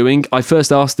they were doing. I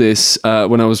first asked this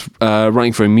when I was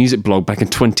writing for a music blog back in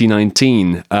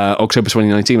 2019, October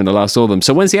 2019, when I last saw them.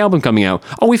 So when's the album coming out?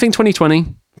 Oh, we think 2020,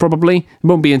 probably. It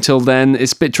won't be until then.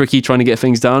 It's a bit tricky trying to get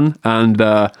things done. And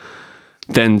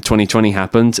then 2020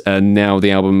 happened, and now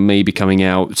the album may be coming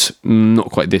out,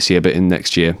 not quite this year, but in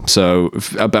next year. So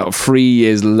about 3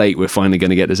 years late, we're finally going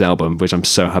to get this album, which I'm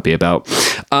so happy about.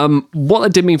 What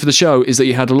that did mean for the show is that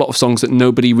you had a lot of songs that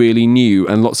nobody really knew,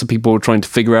 and lots of people were trying to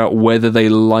figure out whether they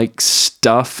like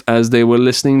stuff as they were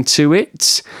listening to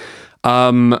it,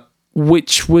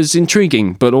 which was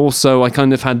intriguing. But also I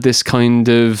kind of had this kind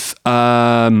of...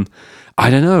 I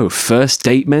don't know, first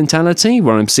date mentality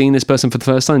where I'm seeing this person for the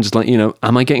first time, just like,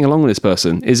 am I getting along with this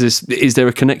person? Is there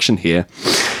a connection here?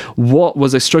 What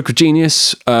was a stroke of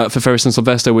genius for Ferris and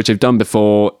Sylvester, which they've done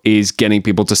before, is getting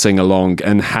people to sing along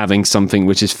and having something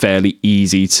which is fairly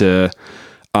easy to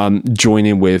join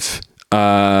in with.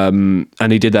 And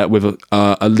he did that with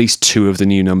at least 2 of the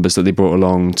new numbers that they brought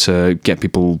along to get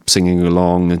people singing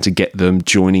along and to get them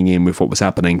joining in with what was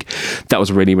happening. That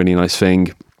was a really, really nice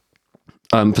thing.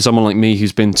 For someone like me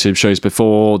who's been to shows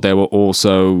before, there were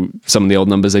also some of the old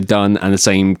numbers they've done and the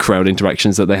same crowd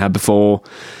interactions that they had before,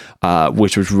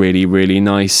 which was really, really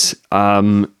nice.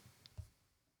 I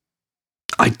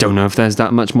don't know if there's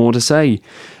that much more to say.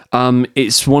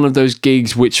 It's one of those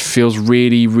gigs which feels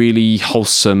really, really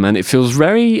wholesome, and it feels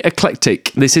very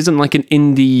eclectic. This isn't like an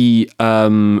indie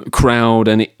crowd,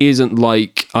 and it isn't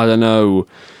like, I don't know,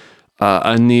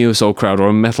 a neo-soul crowd or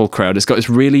a metal crowd. It's got this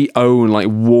really own, like,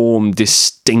 warm,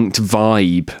 distinct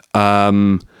vibe.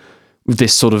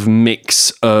 This sort of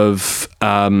mix of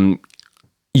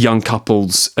young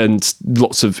couples and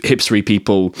lots of hipstery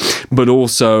people, but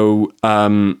also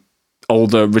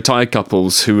older retired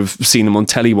couples who have seen them on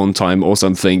telly one time or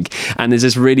something, and there's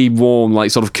this really warm,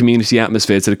 like, sort of community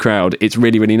atmosphere to the crowd. It's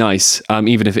really, really nice,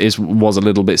 even if it was a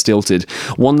little bit stilted.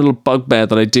 One little bugbear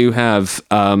that I do have,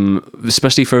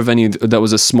 especially for a venue that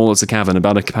was as small as the Cavern,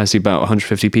 about a capacity of about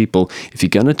 150 people, if you're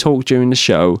going to talk during the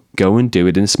show, go and do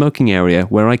it in a smoking area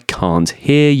where I can't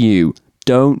hear you.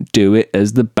 Don't do it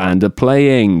as the band are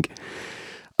playing.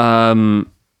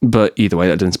 But either way,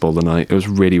 that didn't spoil the night. It was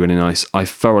really, really nice. I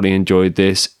thoroughly enjoyed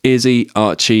this. Izzy,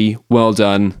 Archie, well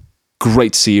done.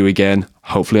 Great to see you again.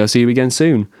 Hopefully I'll see you again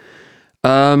soon.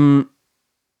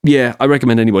 Yeah, I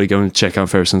recommend anybody go and check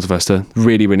out Ferris and Sylvester.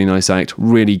 Really, really nice act.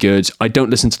 Really good. I don't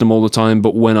listen to them all the time,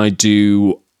 but when I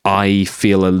do, I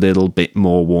feel a little bit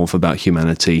more warmth about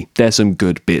humanity. There's some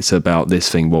good bits about this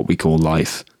thing, what we call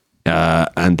life.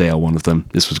 And they are one of them.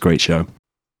 This was a great show.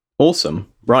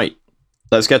 Awesome. Right.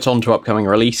 Let's get on to upcoming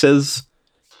releases.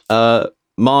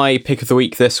 My pick of the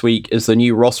week this week is the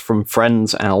new Ross from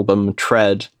Friends album,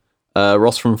 Tread.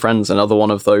 Ross from Friends, another one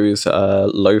of those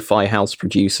lo-fi house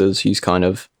producers who's kind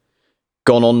of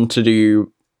gone on to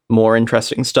do more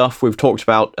interesting stuff. We've talked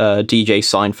about DJ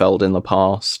Seinfeld in the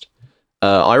past.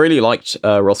 I really liked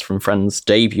Ross from Friends'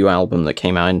 debut album that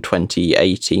came out in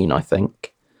 2018, I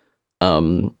think.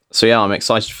 So yeah, I'm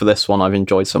excited for this one. I've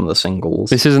enjoyed some of the singles.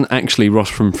 This isn't actually Ross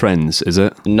from Friends, is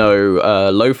it? No,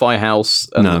 lo-fi house.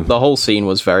 No. The whole scene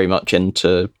was very much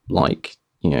into, like,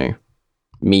 you know,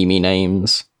 meme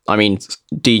names. I mean,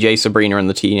 DJ Sabrina and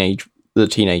the Teenage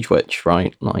Witch,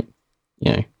 right? Like,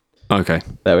 you know. Okay.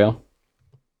 There we are.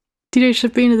 DJ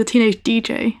Sabrina the Teenage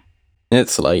DJ.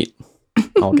 It's late.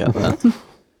 I'll get there.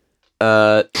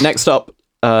 Next up,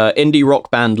 indie rock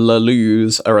band La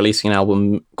Luz are releasing an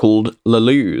album called La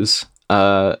Luz.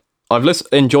 I've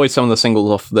enjoyed some of the singles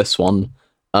off this one.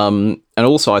 And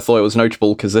also I thought it was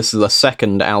notable because this is the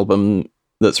second album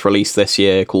that's released this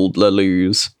year called La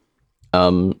Luz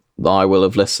that I will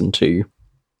have listened to.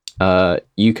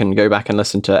 You can go back and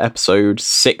listen to episode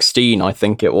 16, I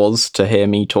think it was, to hear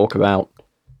me talk about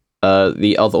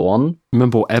the other one.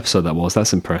 Remember what episode that was?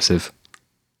 That's impressive.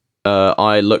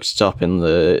 I looked it up in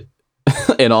the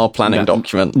in our planning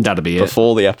document. That'd be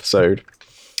before the episode.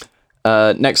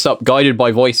 Next up, Guided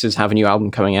by Voices have a new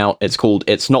album coming out. It's called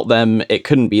It's Not Them, It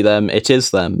Couldn't Be Them, It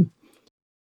Is Them.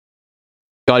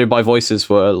 Guided by Voices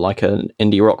were like an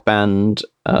indie rock band,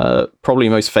 probably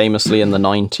most famously in the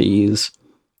 90s.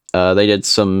 They did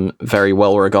some very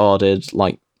well-regarded,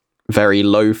 like, very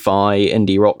lo-fi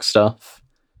indie rock stuff.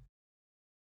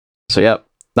 So yeah,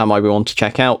 that might be one to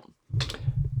check out.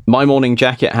 My Morning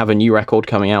Jacket have a new record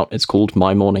coming out. It's called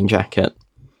My Morning Jacket.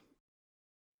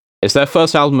 It's their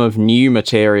first album of new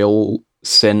material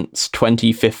since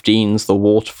 2015's The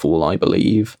Waterfall, I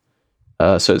believe.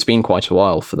 So it's been quite a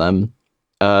while for them.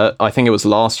 I think it was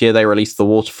last year they released The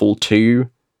Waterfall 2,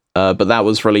 but that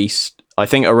was released... I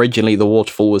think originally The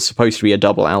Waterfall was supposed to be a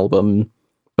double album,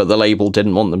 but the label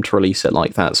didn't want them to release it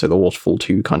like that, so The Waterfall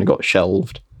 2 kind of got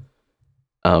shelved.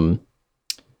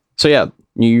 So yeah,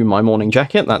 new My Morning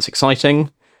Jacket, that's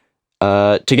exciting.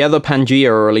 Together Pangea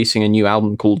are releasing a new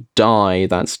album called Die,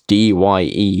 that's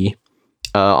D-Y-E.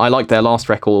 I liked their last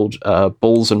record,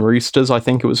 Bulls and Roosters, I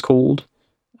think it was called.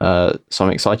 So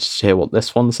I'm excited to hear what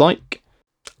this one's like.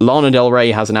 Lana Del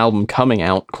Rey has an album coming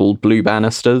out called Blue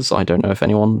Bannisters. I don't know if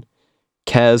anyone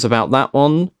cares about that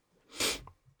one.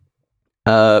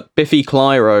 Biffy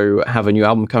Clyro have a new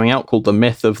album coming out called The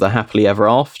Myth of the Happily Ever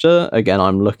After. Again,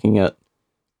 I'm looking at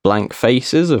blank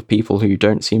faces of people who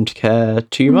don't seem to care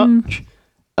too much.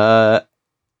 And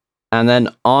then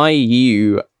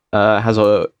IU has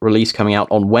a release coming out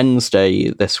on Wednesday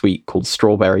this week called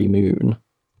Strawberry Moon.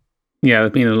 Yeah,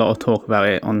 there's been a lot of talk about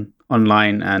it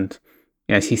online, and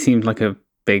yeah, she seems like a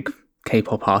big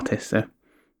K-pop artist, so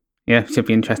yeah, it should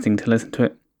be interesting to listen to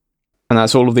it. And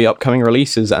that's all of the upcoming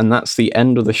releases, and that's the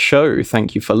end of the show.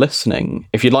 Thank you for listening.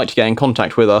 If you'd like to get in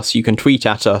contact with us, you can tweet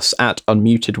at us at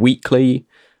UnmutedWeekly,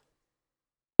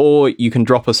 or you can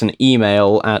drop us an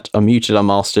email at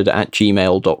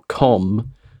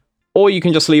unmutedunmastered@gmail.com, or you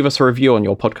can just leave us a review on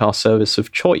your podcast service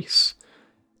of choice.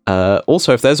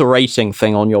 Also, if there's a rating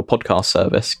thing on your podcast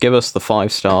service, give us the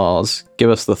 5 stars, give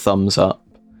us the thumbs up.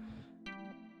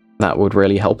 That would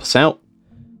really help us out.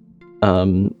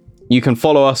 You can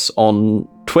follow us on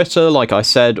Twitter, like I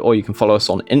said, or you can follow us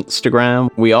on Instagram.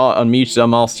 We are Unmuted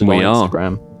Unmastered on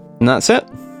Instagram. And that's it.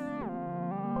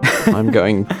 I'm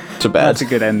going to bed. That's a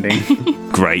good ending.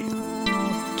 Great.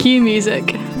 Cue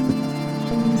music.